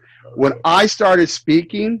 Russell. When I started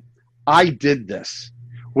speaking, I did this.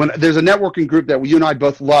 When there's a networking group that you and I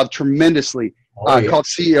both love tremendously called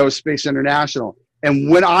CEO Space International.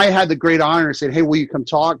 And when I had the great honor and said, hey, will you come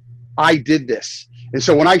talk? I did this. And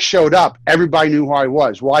so when I showed up, everybody knew who I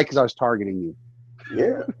was. Why? Because I was targeting you.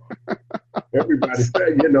 Yeah. Everybody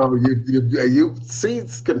said, you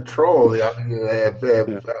seized control. You have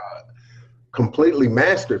completely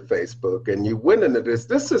mastered Facebook, and you went into this.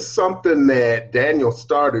 This is something that Daniel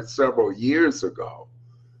started several years ago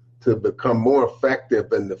to become more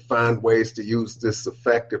effective and to find ways to use this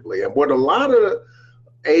effectively. And what a lot of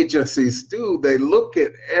agencies do, they look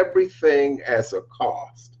at everything as a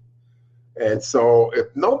cost. And so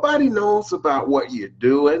if nobody knows about what you're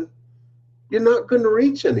doing, you're not going to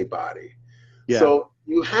reach anybody. Yeah. So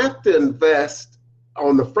you have to invest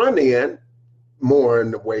on the front end more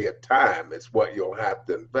in the way of time is what you'll have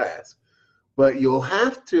to invest. But you'll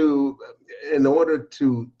have to, in order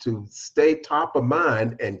to stay top of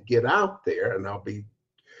mind and get out there, and I'll be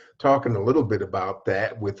talking a little bit about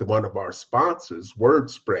that with one of our sponsors,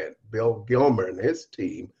 WordSpread. Bill Gilmer and his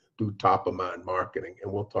team do top of mind marketing,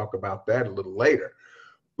 and we'll talk about that a little later.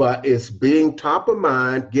 But it's being top of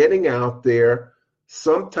mind, getting out there.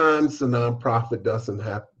 Sometimes the nonprofit doesn't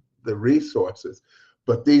have the resources,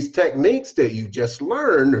 but these techniques that you just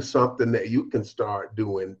learned are something that you can start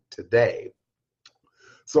doing today.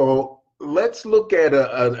 So let's look at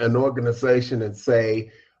an organization and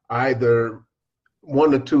say either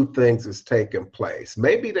one or two things is taking place.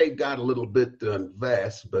 Maybe they got a little bit to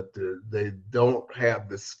invest, but they don't have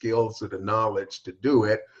the skills or the knowledge to do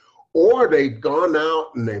it. Or they've gone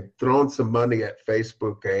out and they've thrown some money at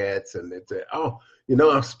Facebook ads and they say, oh,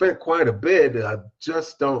 I've spent quite a bit and I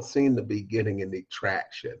just don't seem to be getting any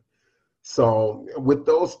traction. So with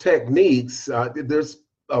those techniques, there's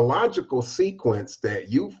a logical sequence that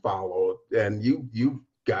you follow, and you've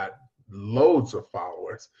got loads of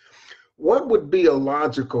followers. What would be a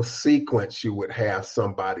logical sequence you would have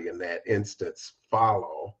somebody in that instance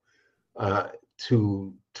follow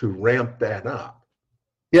to ramp that up?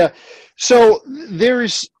 Yeah. So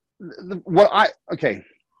there's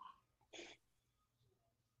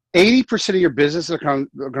 80% of your business are going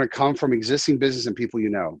to come from existing business and people you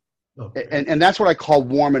know. Okay. And that's what I call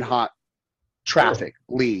warm and hot traffic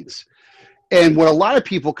leads. And what a lot of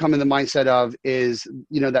people come in the mindset of is,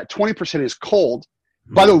 that 20% is cold,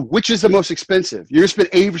 by the way, which is the most expensive. You're going to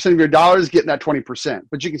spend 80% of your dollars getting that 20%.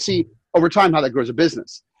 But you can see over time how that grows a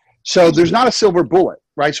business. So there's not a silver bullet,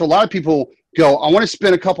 right? So a lot of people go, I want to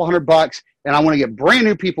spend a couple $100 and I want to get brand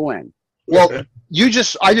new people in. Well,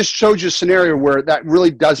 I just showed you a scenario where that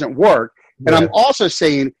really doesn't work. And I'm also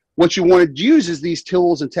saying what you want to use is these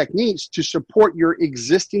tools and techniques to support your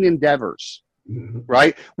existing endeavors,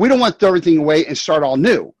 right? We don't want to throw everything away and start all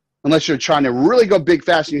new unless you're trying to really go big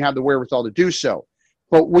fast and you have the wherewithal to do so.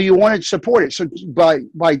 But we want to support it. So by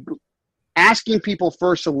asking people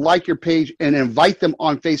first to like your page and invite them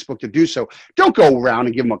on Facebook to do so. Don't go around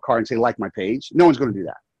and give them a card and say, like my page. No one's going to do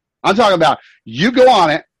that. I'm talking about you go on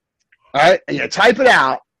it, all right, and you type it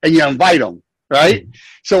out and you invite them, right?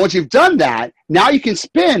 So once you've done that, now you can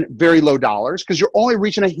spend very low dollars because you're only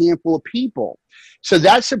reaching a handful of people. So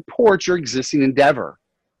that supports your existing endeavor.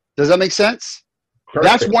 Does that make sense?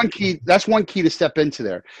 Perfect. That's one key to step into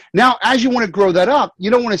there. Now, as you want to grow that up, you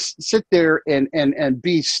don't want to sit there and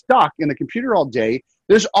be stuck in the computer all day.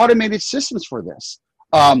 There's automated systems for this.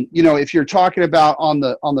 If you're talking about on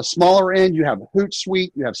the smaller end, you have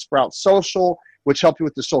Hootsuite, you have Sprout Social, which help you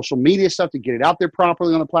with the social media stuff to get it out there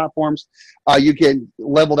properly on the platforms. You can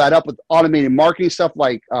level that up with automated marketing stuff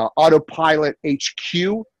like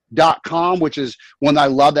autopilothq.com, which is one that I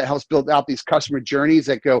love that helps build out these customer journeys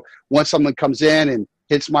that go, once someone comes in and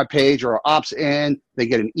hits my page or opts in, they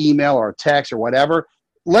get an email or a text or whatever.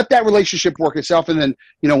 Let that relationship work itself. And then,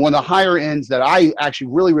 one of the higher ends that I actually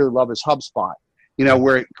really, really love is HubSpot,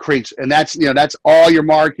 where it creates, and that's all your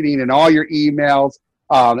marketing and all your emails,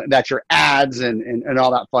 that's your ads and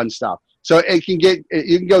all that fun stuff. So you can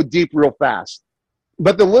go deep real fast.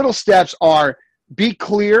 But the little steps are, be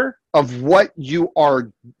clear of what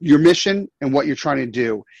your mission and what you're trying to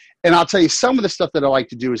do. And I'll tell you, some of the stuff that I like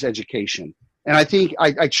to do is education. And I think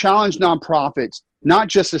I challenge nonprofits not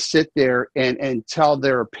just to sit there and tell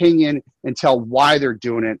their opinion and tell why they're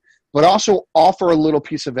doing it, but also offer a little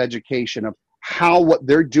piece of education of how what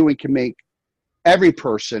they're doing can make every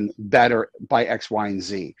person better by X, Y, and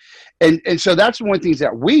Z. And so that's one of the things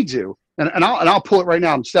that we do. And I'll pull it right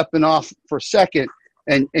now. I'm stepping off for a second.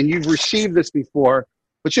 And you've received this before.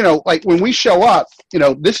 But, like when we show up,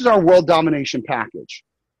 this is our world domination package.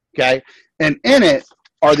 Okay. And in it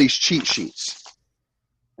are these cheat sheets.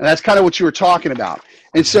 And that's kind of what you were talking about.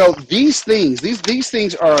 And so these things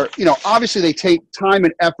are, obviously they take time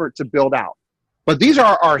and effort to build out. But these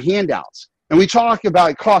are our handouts. And we talk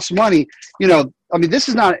about it costs money. This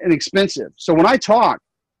is not inexpensive. So when I talk,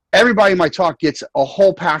 everybody in my talk gets a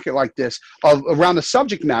whole packet like this around the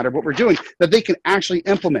subject matter of what we're doing that they can actually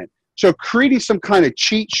implement. So creating some kind of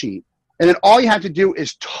cheat sheet, and then all you have to do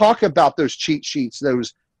is talk about those cheat sheets,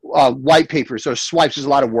 those white papers, those swipes. There's a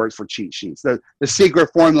lot of words for cheat sheets. The secret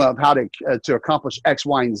formula of how to accomplish X,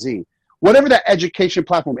 Y, and Z. Whatever that education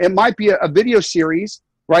platform, it might be a video series,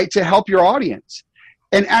 right, to help your audience.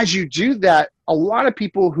 And as you do that, a lot of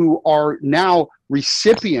people who are now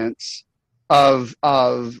recipients of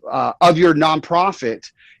your nonprofit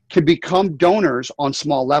can become donors on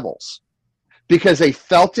small levels because they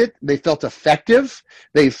felt it, they felt effective,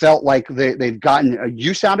 they felt like they've gotten a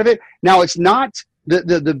use out of it. Now it's not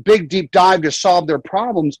the big deep dive to solve their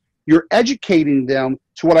problems. You're educating them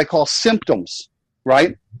to what I call symptoms,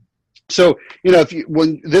 right? So,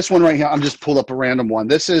 when this one right here, I'm just pulled up a random one.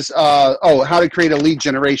 This is, how to create a lead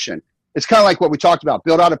generation. It's kind of like what we talked about.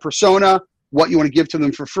 Build out a persona, what you want to give to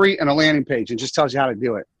them for free, and a landing page. It just tells you how to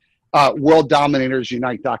do it.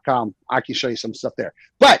 WorldDominatorsUnite.com. I can show you some stuff there.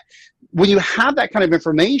 But when you have that kind of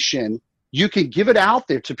information, you can give it out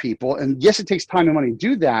there to people. And yes, it takes time and money to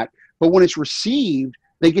do that. But when it's received,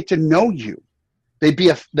 they get to know you. They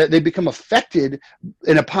become affected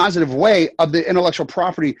in a positive way of the intellectual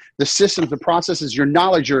property, the systems, the processes, your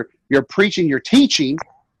knowledge, your preaching, your teaching,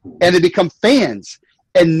 and they become fans.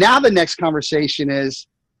 And now the next conversation is,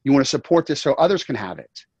 you want to support this so others can have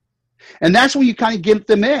it. And that's when you kind of get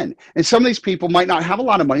them in. And some of these people might not have a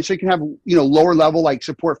lot of money, so you can have, lower level, like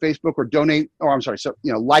support Facebook or donate,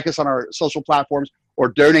 like us on our social platforms or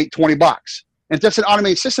donate $20. And if that's an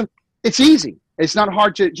automated system, it's easy. It's not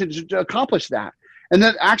hard to accomplish that. And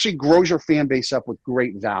that actually grows your fan base up with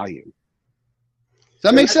great value. Does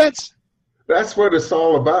that make sense? That's what it's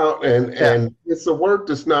all about. And it's a word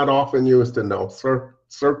that's not often used in those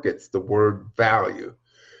circuits, the word value.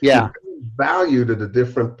 Yeah. Value to the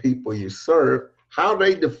different people you serve. How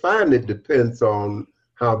they define it depends on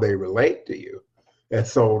how they relate to you. And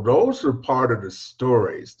so those are part of the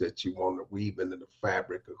stories that you want to weave into the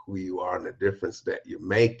fabric of who you are and the difference that you're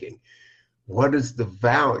making. What is the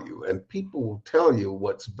value? And people will tell you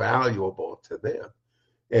what's valuable to them.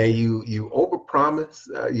 And you overpromise,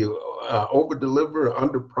 you overdeliver,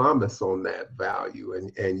 underpromise on that value,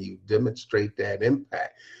 and you demonstrate that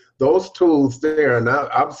impact. Those tools there, and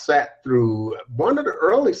I've sat through one of the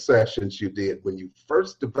early sessions you did when you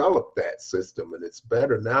first developed that system, and it's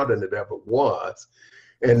better now than it ever was.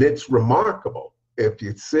 And it's remarkable if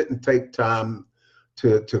you sit and take time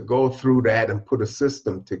to go through that and put a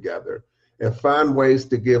system together and find ways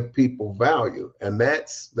to give people value. And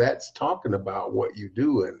that's talking about what you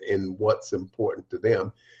do and what's important to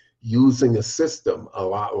them. using a system a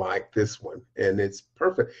lot like this one. And it's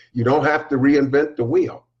perfect. You don't have to reinvent the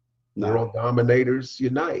wheel. No. World Dominators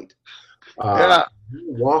Unite. Yeah.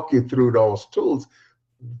 Walk you through those tools.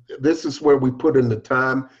 This is where we put in the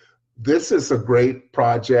time. This is a great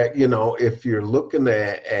project. You know, if you're looking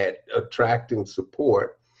at attracting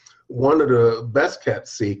support, one of the best kept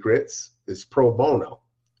secrets is pro bono.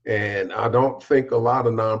 And I don't think a lot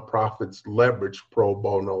of nonprofits leverage pro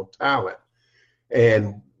bono talent.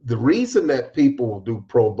 And the reason that people will do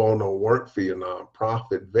pro bono work for your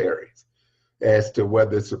nonprofit varies as to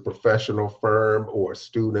whether it's a professional firm or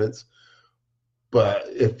students. But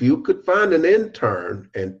if you could find an intern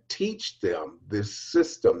and teach them this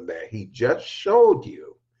system that he just showed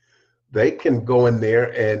you, they can go in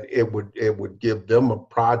there and it would give them a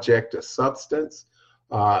project, a substance.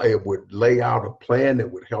 It would lay out a plan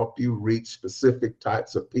that would help you reach specific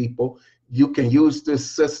types of people. You can use this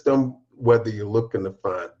system whether you're looking to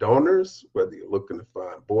find donors, whether you're looking to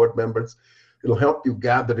find board members. It'll help you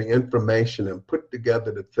gather the information and put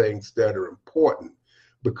together the things that are important,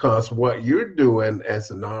 because what you're doing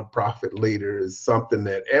as a nonprofit leader is something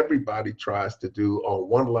that everybody tries to do on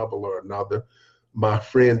one level or another. My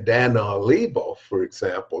friend Daniel Ruke, for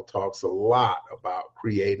example, talks a lot about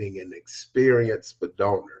creating an experience for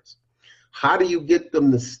donors. How do you get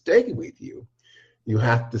them to stay with you? You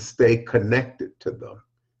have to stay connected to them.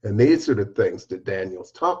 And these are the things that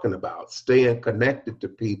Daniel's talking about, staying connected to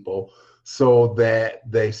people so that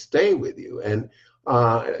they stay with you. And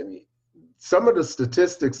some of the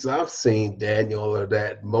statistics I've seen, Daniel, are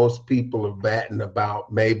that most people are batting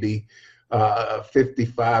about maybe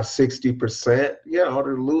 55, 60%. You know,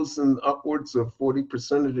 they're losing upwards of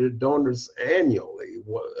 40% of their donors annually.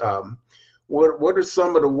 What are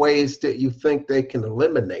some of the ways that you think they can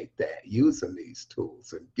eliminate that using these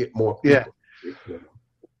tools and get more people? Yeah.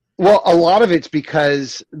 Well, a lot of it's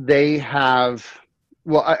because they have,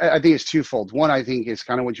 well, I think it's twofold. One, I think is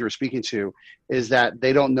kind of what you were speaking to, is that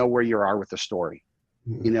they don't know where you are with the story.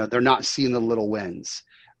 Mm-hmm. You know, they're not seeing the little wins.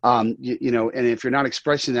 You know, and if you're not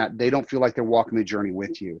expressing that, they don't feel like they're walking the journey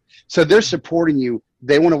with you. So they're supporting you.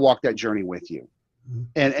 They want to walk that journey with you.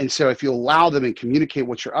 Mm-hmm. And so if you allow them and communicate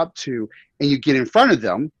what you're up to, and you get in front of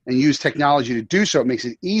them and use technology to do so, it makes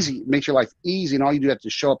it easy, it makes your life easy. And all you do is have to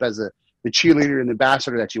show up as the cheerleader and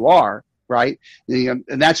ambassador that you are, right? And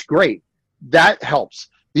that's great. That helps.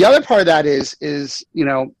 The other part of that is, you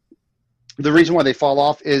know, the reason why they fall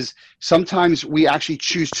off is sometimes we actually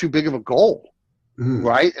choose too big of a goal,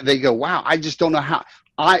 right? They go, wow, I just don't know how.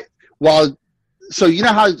 So you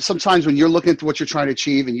know how sometimes when you're looking at what you're trying to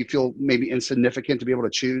achieve and you feel maybe insignificant to be able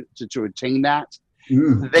to choose to attain that,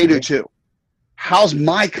 they do too. How's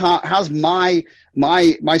my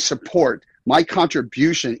support, my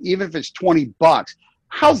contribution, even if it's $20,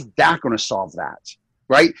 how's that going to solve that?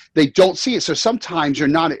 Right? They don't see it. So sometimes you're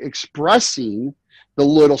not expressing the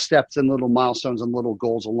little steps and little milestones and little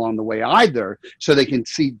goals along the way either, so they can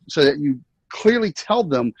see, so that you clearly tell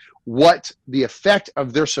them what the effect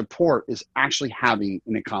of their support is actually having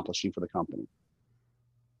and accomplishing for the company.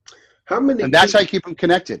 And that's how you keep them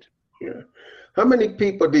connected. Yeah. How many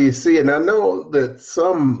people do you see? And I know that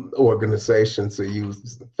some organizations are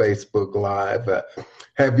using Facebook Live.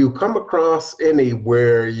 Have you come across any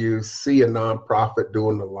where you see a nonprofit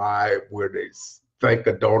doing a live where they thank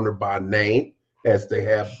a donor by name as they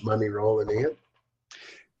have money rolling in?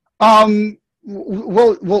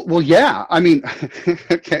 Well, yeah. I mean,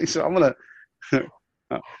 okay. So I'm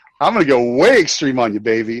gonna go way extreme on you,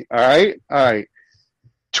 baby. All right.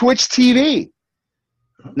 Twitch TV.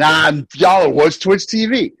 Nah, y'all, what's Twitch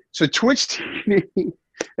TV? So Twitch TV,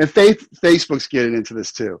 and Facebook's getting into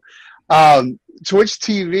this too. Twitch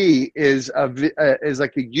TV is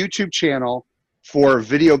like a YouTube channel for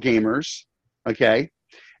video gamers. Okay,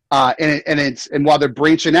 and while they're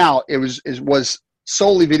branching out, it was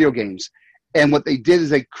solely video games. And what they did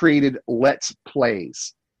is they created Let's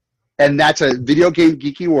Plays, and that's a video game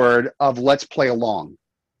geeky word of let's play along.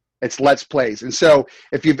 It's Let's Plays, and so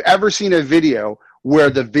if you've ever seen a video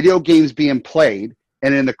where the video game's being played,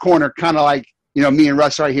 and in the corner, kind of like, you know, me and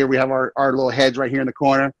Russ right here, we have our little heads right here in the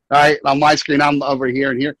corner. All right, on my screen, I'm over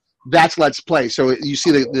here and here. That's Let's Play. So you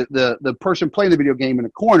see the person playing the video game in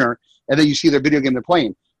the corner, and then you see their video game they're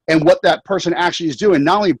playing. And what that person actually is doing,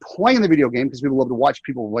 not only playing the video game, because people love to watch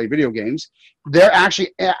people play video games, they're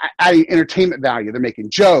actually adding entertainment value. They're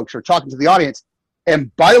making jokes or talking to the audience.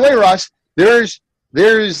 And by the way, Russ, there's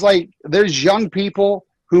young people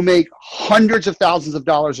who make hundreds of thousands of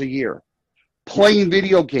dollars a year playing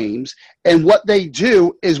video games. And what they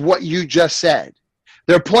do is what you just said.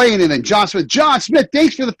 They're playing, and then John Smith,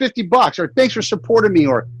 thanks for the $50, or thanks for supporting me,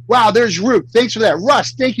 or wow, there's Ruke, thanks for that.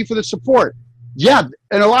 Russ, thank you for the support. Yeah,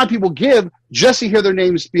 and a lot of people give just to hear their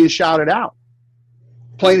names being shouted out,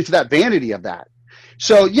 playing into that vanity of that.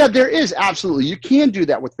 So yeah, there is absolutely, you can do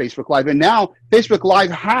that with Facebook Live. And now Facebook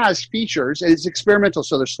Live has features, and it's experimental,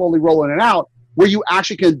 so they're slowly rolling it out, where you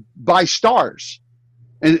actually can buy stars.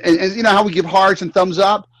 And you know how we give hearts and thumbs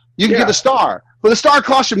up? You can give a star, but the star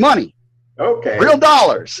costs you money. Okay. Real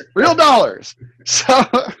dollars. So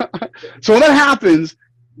when that happens,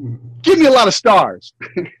 give me a lot of stars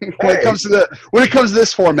when it comes to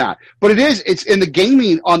this format. But it's in the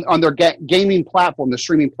gaming on their gaming platform, the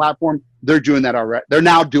streaming platform. They're doing that already. They're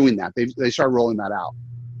now doing that. They start rolling that out.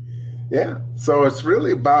 Yeah. So it's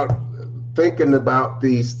really about thinking about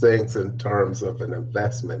these things in terms of an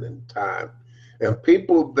investment in time. And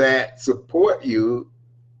people that support you,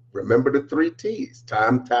 remember the 3 T's: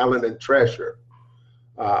 time, talent, and treasure.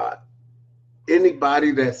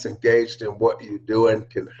 Anybody that's engaged in what you're doing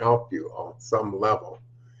can help you on some level.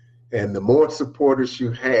 And the more supporters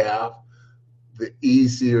you have, the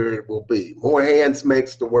easier it will be. More hands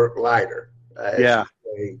makes the work lighter, as the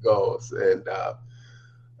saying goes. And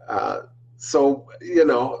so,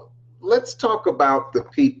 let's talk about the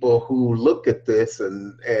people who look at this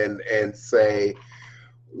and say,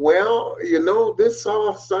 well, this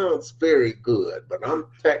all sounds very good, but I'm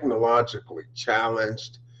technologically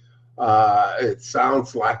challenged. It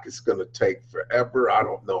sounds like it's going to take forever. I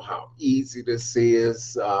don't know how easy this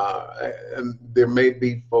is. And there may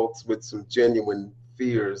be folks with some genuine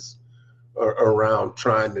fears around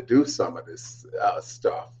trying to do some of this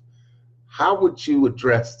stuff. How would you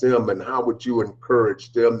address them, and how would you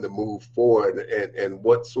encourage them to move forward? And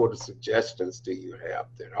what sort of suggestions do you have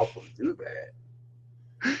to help them do that?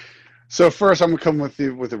 So first, I'm going to come with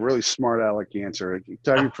you with a really smart aleck answer. Do I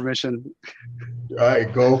have your permission? All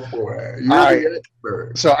right, go for it. You're the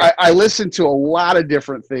expert. So I listen to a lot of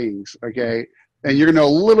different things, okay? And you're going to know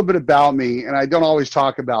a little bit about me, and I don't always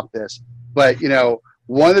talk about this. But,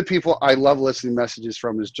 one of the people I love listening messages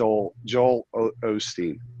from is Joel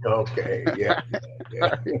Osteen. Okay, yeah.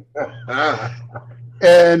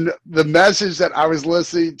 And the message that I was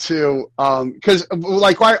listening to, because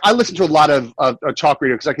I listen to a lot of talk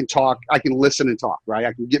radio, because I can listen and talk, right?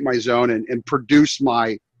 I can get my zone and produce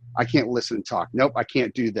I can't listen and talk. Nope, I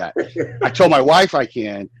can't do that. I told my wife I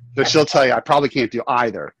can, but she'll tell you I probably can't do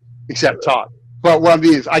either, except talk. But what I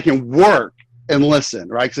mean is I can work and listen,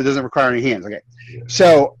 right? Because it doesn't require any hands. Okay.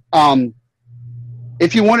 So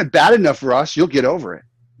if you want it bad enough for us, you'll get over it.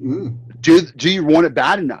 Mm. Do you want it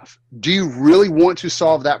bad enough? Do you really want to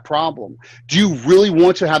solve that problem? Do you really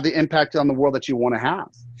want to have the impact on the world that you want to have?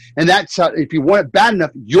 And that's if you want it bad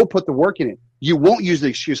enough, you'll put the work in it. You won't use the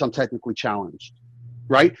excuse, I'm technically challenged,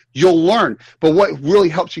 right? You'll learn. But what really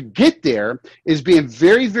helps you get there is being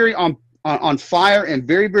very, very on fire and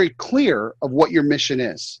very, very clear of what your mission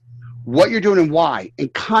is, what you're doing and why,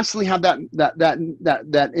 and constantly have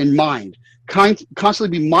that in mind.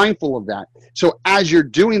 Constantly be mindful of that. So as you're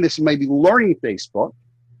doing this, maybe learning Facebook,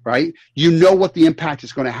 right? You know what the impact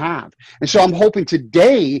is going to have. And so I'm hoping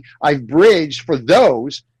today I've bridged for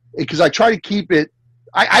those, because I try to keep it,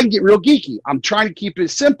 I can get real geeky. I'm trying to keep it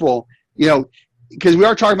simple, because we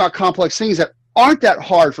are talking about complex things that aren't that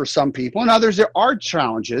hard for some people, and others there are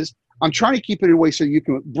challenges. I'm trying to keep it in a way so you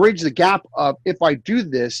can bridge the gap of, if I do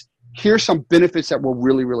this, here's some benefits that will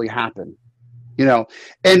really, really happen,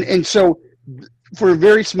 and so for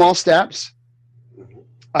very small steps,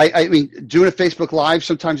 I mean, doing a Facebook Live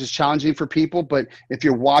sometimes is challenging for people, but if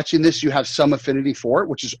you're watching this, you have some affinity for it,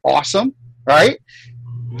 which is awesome, right?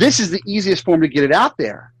 This is the easiest form to get it out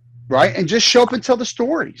there, right? And just show up and tell the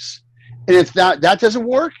stories. And if that doesn't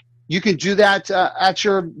work, you can do that at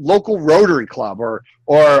your local Rotary Club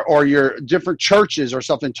or your different churches or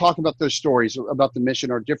something. Talk about those stories about the mission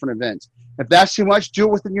or different events. If that's too much, do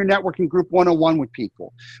it within your networking group one-on-one with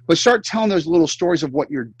people. But start telling those little stories of what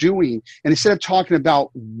you're doing. And instead of talking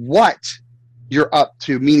about what you're up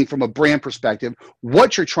to, meaning from a brand perspective,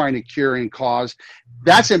 what you're trying to cure and cause,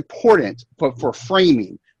 that's important for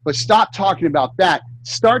framing. But stop talking about that.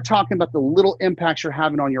 Start talking about the little impacts you're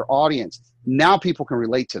having on your audience. Now people can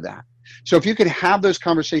relate to that. So if you could have those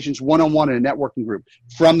conversations one-on-one in a networking group,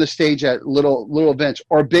 from the stage at little events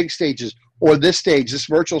or big stages, or this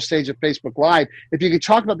virtual stage of Facebook Live, if you could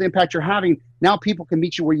talk about the impact you're having, now people can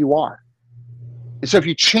meet you where you are. And so if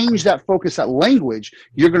you change that focus, that language,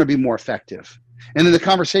 you're going to be more effective. And then the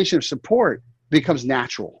conversation of support becomes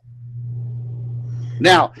natural.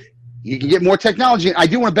 Now, you can get more technology. I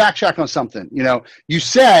do want to backtrack on something. You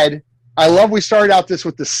said I love we started out this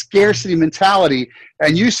with the scarcity mentality,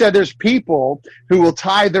 and you said there's people who will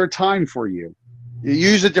tithe their time for you. You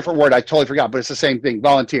use a different word. I totally forgot, but it's the same thing.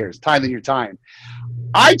 Volunteers, tithing your time.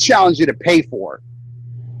 I challenge you to pay for it.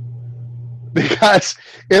 Because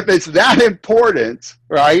if it's that important,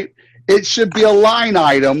 right, it should be a line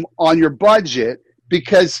item on your budget,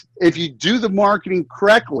 because if you do the marketing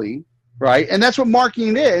correctly, right, and that's what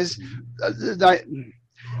marketing is,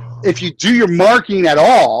 if you do your marketing at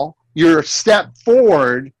all, you're a step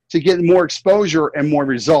forward to get more exposure and more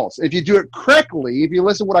results. If you do it correctly, if you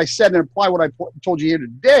listen to what I said and apply what I told you here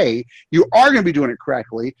today, you are going to be doing it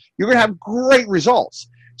correctly. You're going to have great results.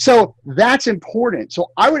 So that's important.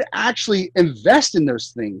 So I would actually invest in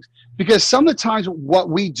those things, because some of the times what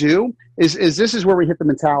we do is this is where we hit the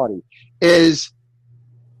mentality is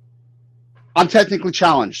I'm technically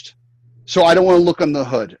challenged. So I don't want to look on the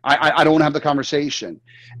hood. I don't want to have the conversation.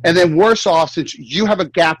 And then worse off, since you have a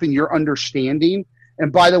gap in your understanding.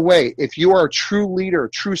 And by the way, if you are a true leader, a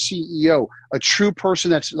true CEO, a true person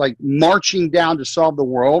that's like marching down to solve the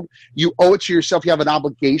world, you owe it to yourself. You have an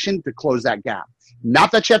obligation to close that gap.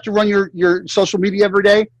 Not that you have to run your social media every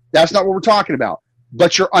day. That's not what we're talking about.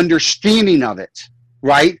 But your understanding of it,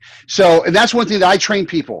 right? So, and that's one thing that I train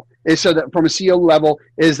people is so that from a CEO level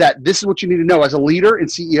is that this is what you need to know as a leader and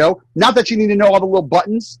CEO. Not that you need to know all the little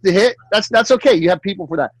buttons to hit. That's okay. You have people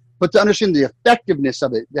for that. But to understand the effectiveness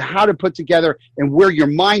of it, how to put together and where your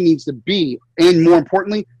mind needs to be, and more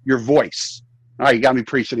importantly, your voice. All right, you got me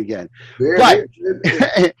preaching again. But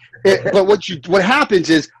what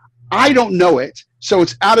happens is I don't know it, so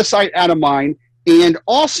it's out of sight, out of mind, and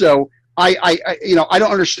also I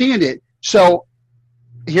don't understand it. So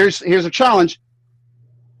here's a challenge.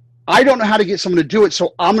 I don't know how to get someone to do it,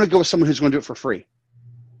 so I'm going to go with someone who's going to do it for free.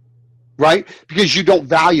 Right? Because you don't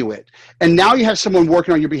value it. And now you have someone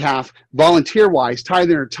working on your behalf, volunteer-wise, tithing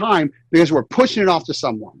their time, because we're pushing it off to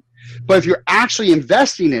someone. But if you're actually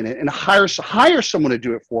investing in it and hire someone to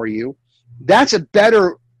do it for you, that's a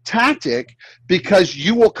better tactic, because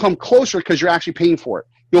you will come closer because you're actually paying for it.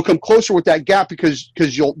 You'll come closer with that gap because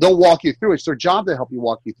they'll walk you through. It's their job to help you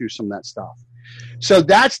walk you through some of that stuff. So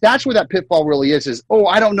that's where that pitfall really is, oh,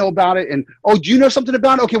 I don't know about it. And, oh, do you know something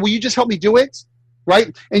about it? Okay, will you just help me do it?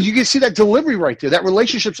 Right? And you can see that delivery right there. That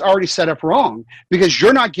relationship's already set up wrong because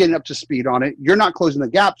you're not getting up to speed on it. You're not closing the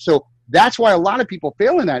gap. So that's why a lot of people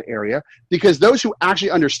fail in that area, because those who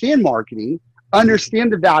actually understand marketing,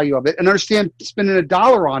 understand the value of it, and understand spending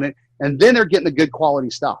 $1 on it, and then they're getting the good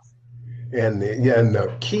quality stuff. And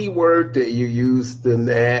the key word that you used in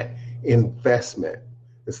that, investment.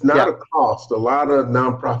 It's not a cost. A lot of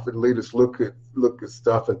nonprofit leaders look at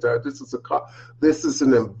stuff and say, this is a cost. This is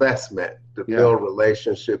an investment to build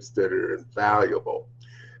relationships that are invaluable.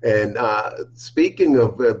 And speaking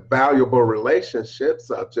of valuable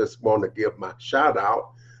relationships, I just want to give my shout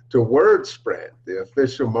out to WordSpread, the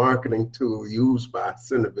official marketing tool used by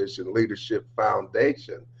Cinevision Leadership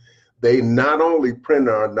Foundation. They not only print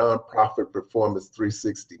our nonprofit Performance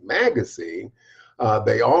 360 magazine,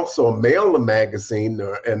 they also mail the magazine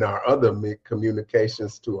and our other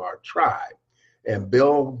communications to our tribe. And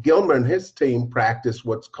Bill Gilmer and his team practice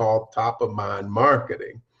what's called top-of-mind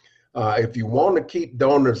marketing. If you want to keep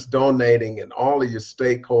donors donating and all of your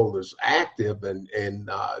stakeholders active, and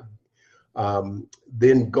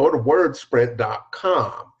then go to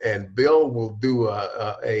wordsprint.com, and Bill will do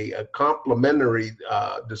a complimentary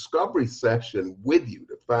discovery session with you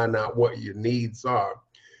to find out what your needs are.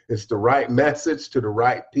 It's the right message to the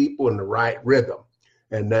right people in the right rhythm.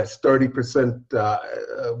 And that's 30%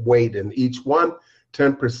 weight in each one,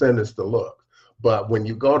 10% is the look. But when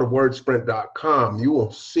you go to wordsprint.com, you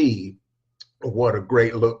will see what a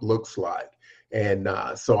great look looks like. And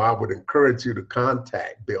so I would encourage you to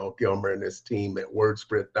contact Bill Gilmer and his team at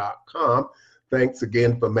wordsprint.com. Thanks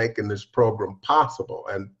again for making this program possible.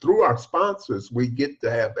 And through our sponsors, we get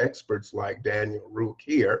to have experts like Daniel Ruke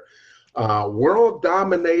here.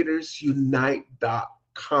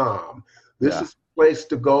 WorldDominotorsUnite.com. This is a place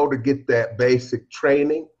to go to get that basic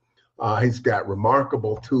training. He's got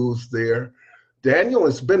remarkable tools there. Daniel,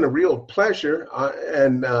 it's been a real pleasure.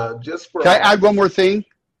 And just for... Can I add one more thing?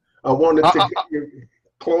 I wanted to get your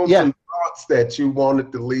closing thoughts that you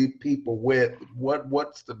wanted to leave people with.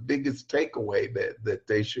 What's the biggest takeaway that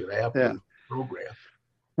they should have from the program?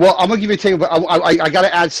 Well, I'm gonna give you a takeaway. I got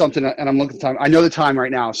to add something, and I'm looking at the time. I know the time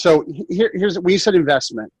right now. So here's when you said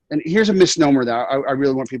investment, and here's a misnomer that I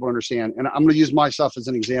really want people to understand. And I'm gonna use myself as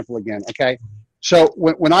an example again. Okay, so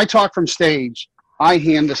when I talk from stage, I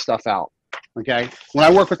hand this stuff out. Okay, when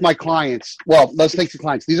I work with my clients, well, let's take the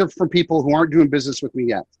clients. These are for people who aren't doing business with me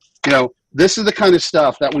yet. You know, this is the kind of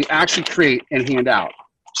stuff that we actually create and hand out.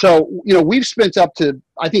 So, we've spent up to,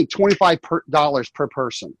 I think, $25 per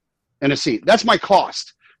person in a seat. That's my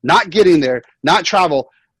cost. Not getting there, not travel,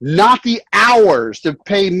 not the hours to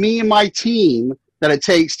pay me and my team that it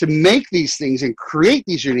takes to make these things and create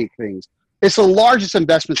these unique things. It's the largest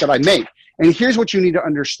investment that I make. And here's what you need to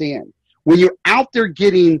understand. When you're out there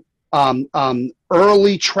getting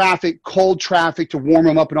early traffic, cold traffic to warm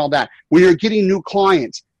them up and all that, when you're getting new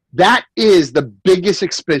clients, that is the biggest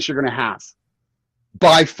expense you're going to have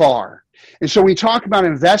by far. And so when we talk about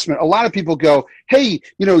investment, a lot of people go, hey,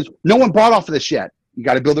 no one bought off of this yet. You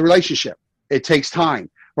got to build a relationship. It takes time,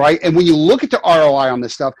 right? And when you look at the ROI on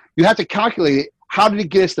this stuff, you have to calculate it. How did it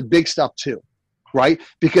get us the big stuff too, right?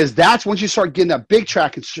 Because that's once you start getting that big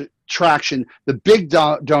traction, the big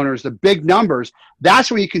donors, the big numbers,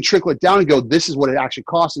 that's when you can trickle it down and go, this is what it actually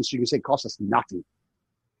costs. And so you can say it cost us nothing.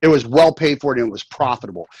 It was well paid for it and it was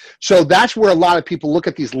profitable. So that's where a lot of people look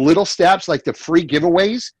at these little steps like the free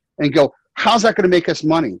giveaways and go, how's that going to make us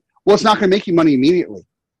money? Well, it's not going to make you money immediately.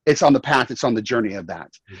 It's on the path. It's on the journey of that.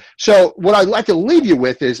 So what I'd like to leave you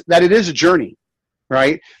with is that it is a journey,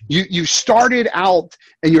 right? You started out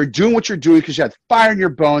and you're doing what you're doing because you had fire in your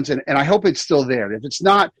bones, and I hope it's still there. If it's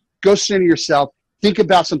not, go center yourself. Think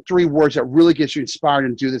about some 3 words that really gets you inspired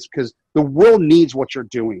and do this, because the world needs what you're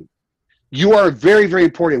doing. You are very, very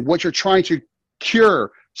important. What you're trying to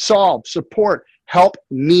cure, solve, support, help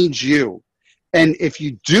needs you. And if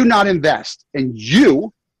you do not invest in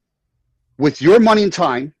you with your money and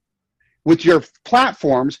time, with your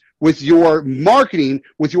platforms, with your marketing,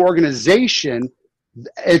 with your organization,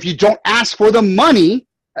 if you don't ask for the money,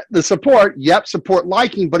 the support, support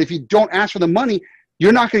liking, but if you don't ask for the money,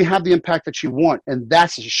 you're not going to have the impact that you want. And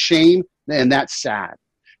that's a shame, and that's sad.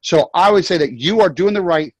 So I would say that you are doing the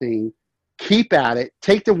right thing. Keep at it.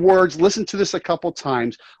 Take the words, listen to this a couple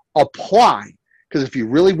times, apply, because if you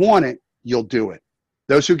really want it, you'll do it.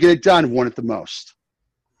 Those who get it done want it the most.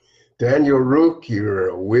 Daniel Ruke, you're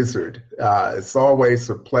a wizard. It's always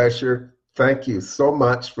a pleasure. Thank you so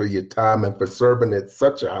much for your time and for serving at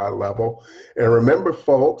such a high level. And remember,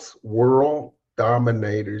 folks,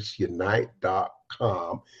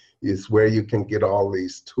 worlddominatorsunite.com is where you can get all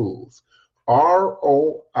these tools.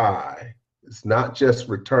 ROI is not just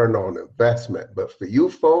return on investment, but for you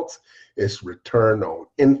folks, it's return on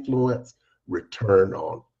influence, return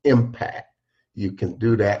on impact. You can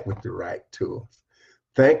do that with the right tools.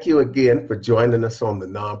 Thank you again for joining us on the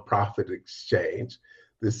Nonprofit Exchange.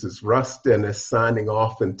 This is Russ Dennis signing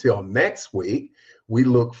off until next week. We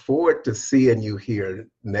look forward to seeing you here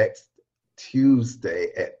next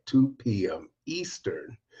Tuesday at 2 p.m.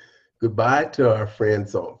 Eastern. Goodbye to our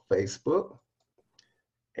friends on Facebook.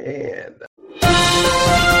 And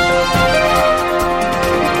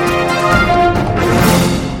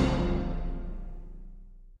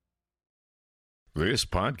this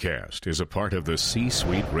podcast is a part of the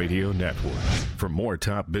C-Suite Radio Network. For more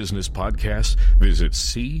top business podcasts, visit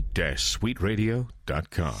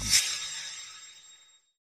c-suiteradio.com.